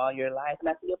 you know, all your life. And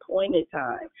at the appointed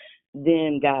time,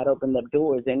 then God opened up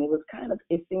doors, and it was kind of,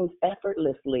 it seems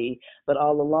effortlessly, but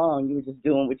all along you were just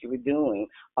doing what you were doing.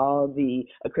 All the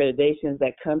accreditations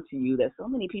that come to you that so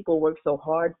many people work so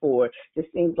hard for, just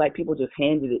seems like people just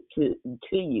handed it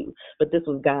to you. But this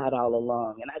was God all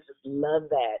along, and I just love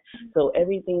that. So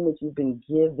everything that you've been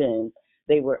given,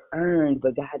 they were earned,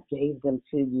 but God gave them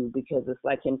to you because it's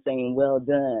like him saying, well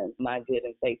done, my good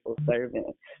and faithful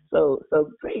servant. So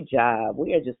great job.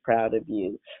 We are just proud of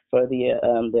you for the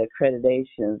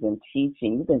accreditations and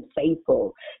teaching. You've been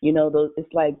faithful. You know, those,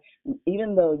 it's like,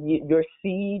 even though your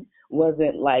seed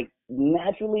wasn't like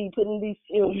naturally putting these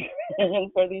children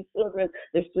for these children,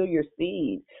 they're still your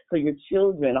seed. So your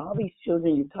children, all these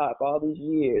children you taught for all these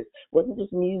years, wasn't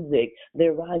just music.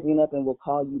 They're rising up and will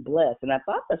call you blessed. And I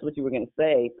thought that's what you were going to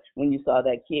say when you saw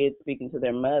that kid speaking to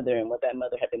their mother and what that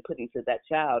mother had been putting to that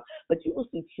child. But you will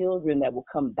see children that will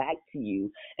come back to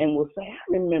you and will say,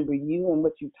 I remember you and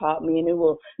what you taught me. And it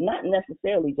will not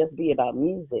necessarily just be about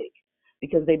music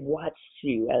because they've watched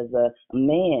you as a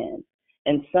man.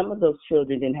 And some of those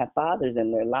children didn't have fathers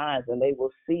in their lives, and they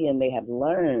will see and they have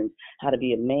learned how to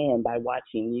be a man by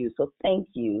watching you. So thank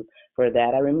you for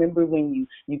that. I remember when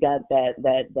you got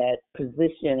that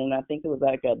position, and I think it was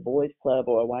like a boys club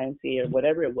or a YMCA or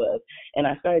whatever it was, and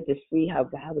I started to see how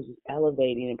God was just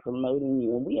elevating and promoting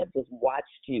you. And we have just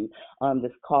watched you on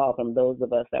this call from those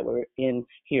of us that were in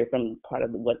here from part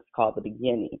of what's called the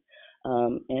beginning.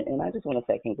 And I just want to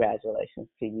say congratulations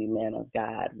to you, man of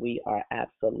God. We are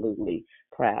absolutely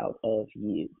proud of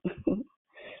you.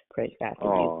 Praise God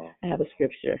for you. I have a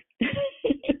scripture.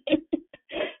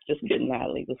 Just kidding,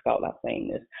 I'll leave this call without saying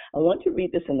this. I want to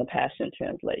read this in the Passion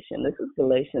Translation. This is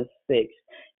Galatians 6,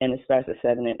 and it starts at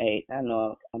 7 and 8. I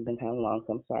know I've been kind of long,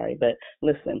 so I'm sorry. But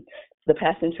listen, the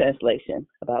Passion Translation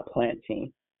about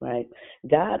planting, right?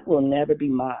 God will never be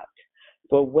mocked.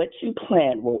 For what you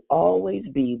plant will always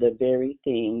be the very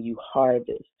thing you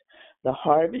harvest. The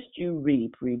harvest you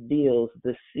reap reveals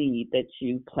the seed that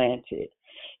you planted.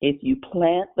 If you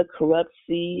plant the corrupt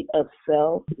seed of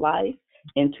self-life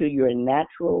into your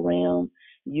natural realm,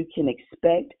 you can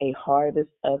expect a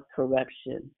harvest of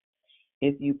corruption.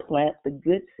 If you plant the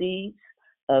good seeds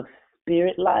of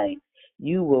spirit life,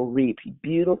 you will reap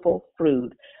beautiful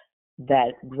fruit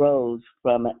that grows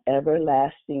from an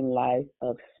everlasting life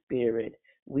of spirit.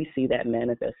 We see that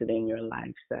manifested in your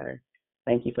life, sir.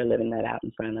 Thank you for living that out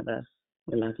in front of us.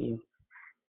 We love you.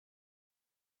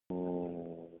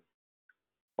 Oh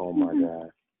my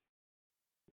God.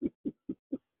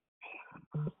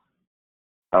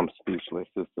 I'm speechless,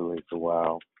 Sister Lisa.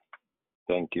 Wow.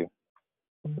 Thank you.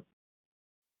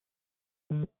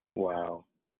 Wow.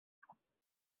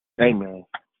 Amen.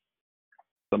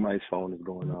 Somebody's phone is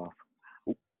going off.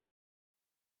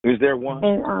 Is there one?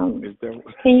 And Is there one?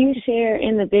 can you share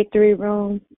in the victory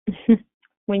room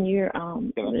when your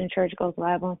when the church goes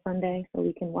live on Sunday, so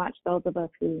we can watch those of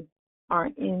us who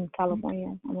aren't in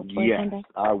California on the first Yes, Sunday?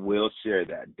 I will share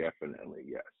that, definitely.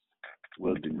 Yes,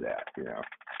 we'll do that. Yeah,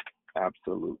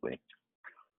 absolutely.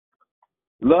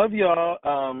 Love y'all.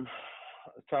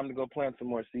 It's time to go plant some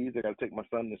more seeds. I got to take my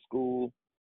son to school.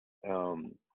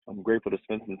 I'm grateful to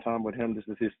spend some time with him. This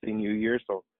is his senior year,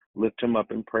 so lift him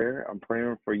up in prayer. I'm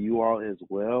praying for you all as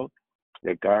well,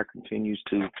 that God continues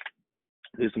to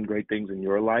do some great things in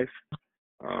your life.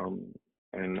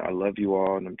 And I love you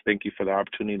all, and thank you for the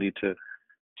opportunity to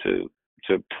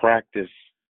practice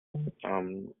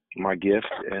my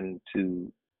gift and to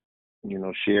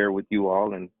share with you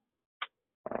all. And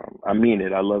I mean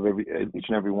it. I love each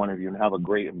and every one of you, and have a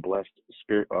great and blessed,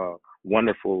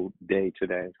 wonderful day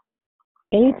today.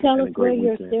 Can you tell and us a where great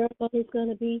your weekend. ceremony is going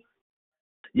to be?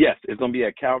 Yes, it's going to be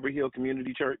at Calvary Hill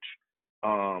Community Church,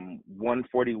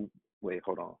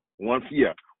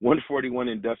 141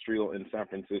 Industrial in San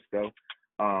Francisco.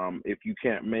 If you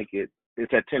can't make it,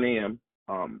 it's at 10 a.m.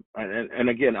 And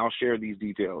again, I'll share these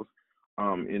details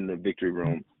in the Victory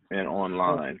Room and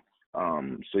online,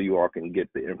 so you all can get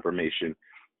the information.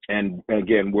 And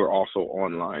again, we're also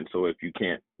online, so if you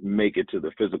can't make it to the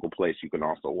physical place, you can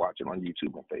also watch it on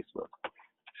YouTube and Facebook.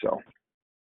 So,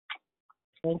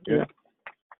 Thank you. yeah.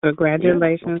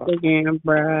 Congratulations again,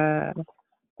 bruh.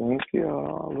 Thank you.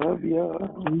 I love you.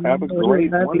 Have a great,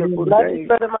 wonderful Love day. you,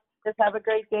 Brother Marcus. Have a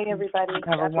great day, everybody.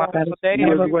 Have a God bless. wonderful day. You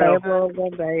Have as a well. favorable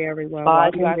day, everyone. Bye,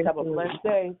 Walk you in guys. Have a victory. blessed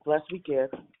day. Blessed weekend.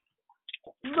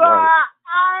 Right.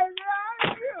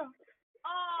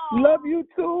 Love you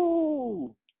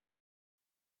too.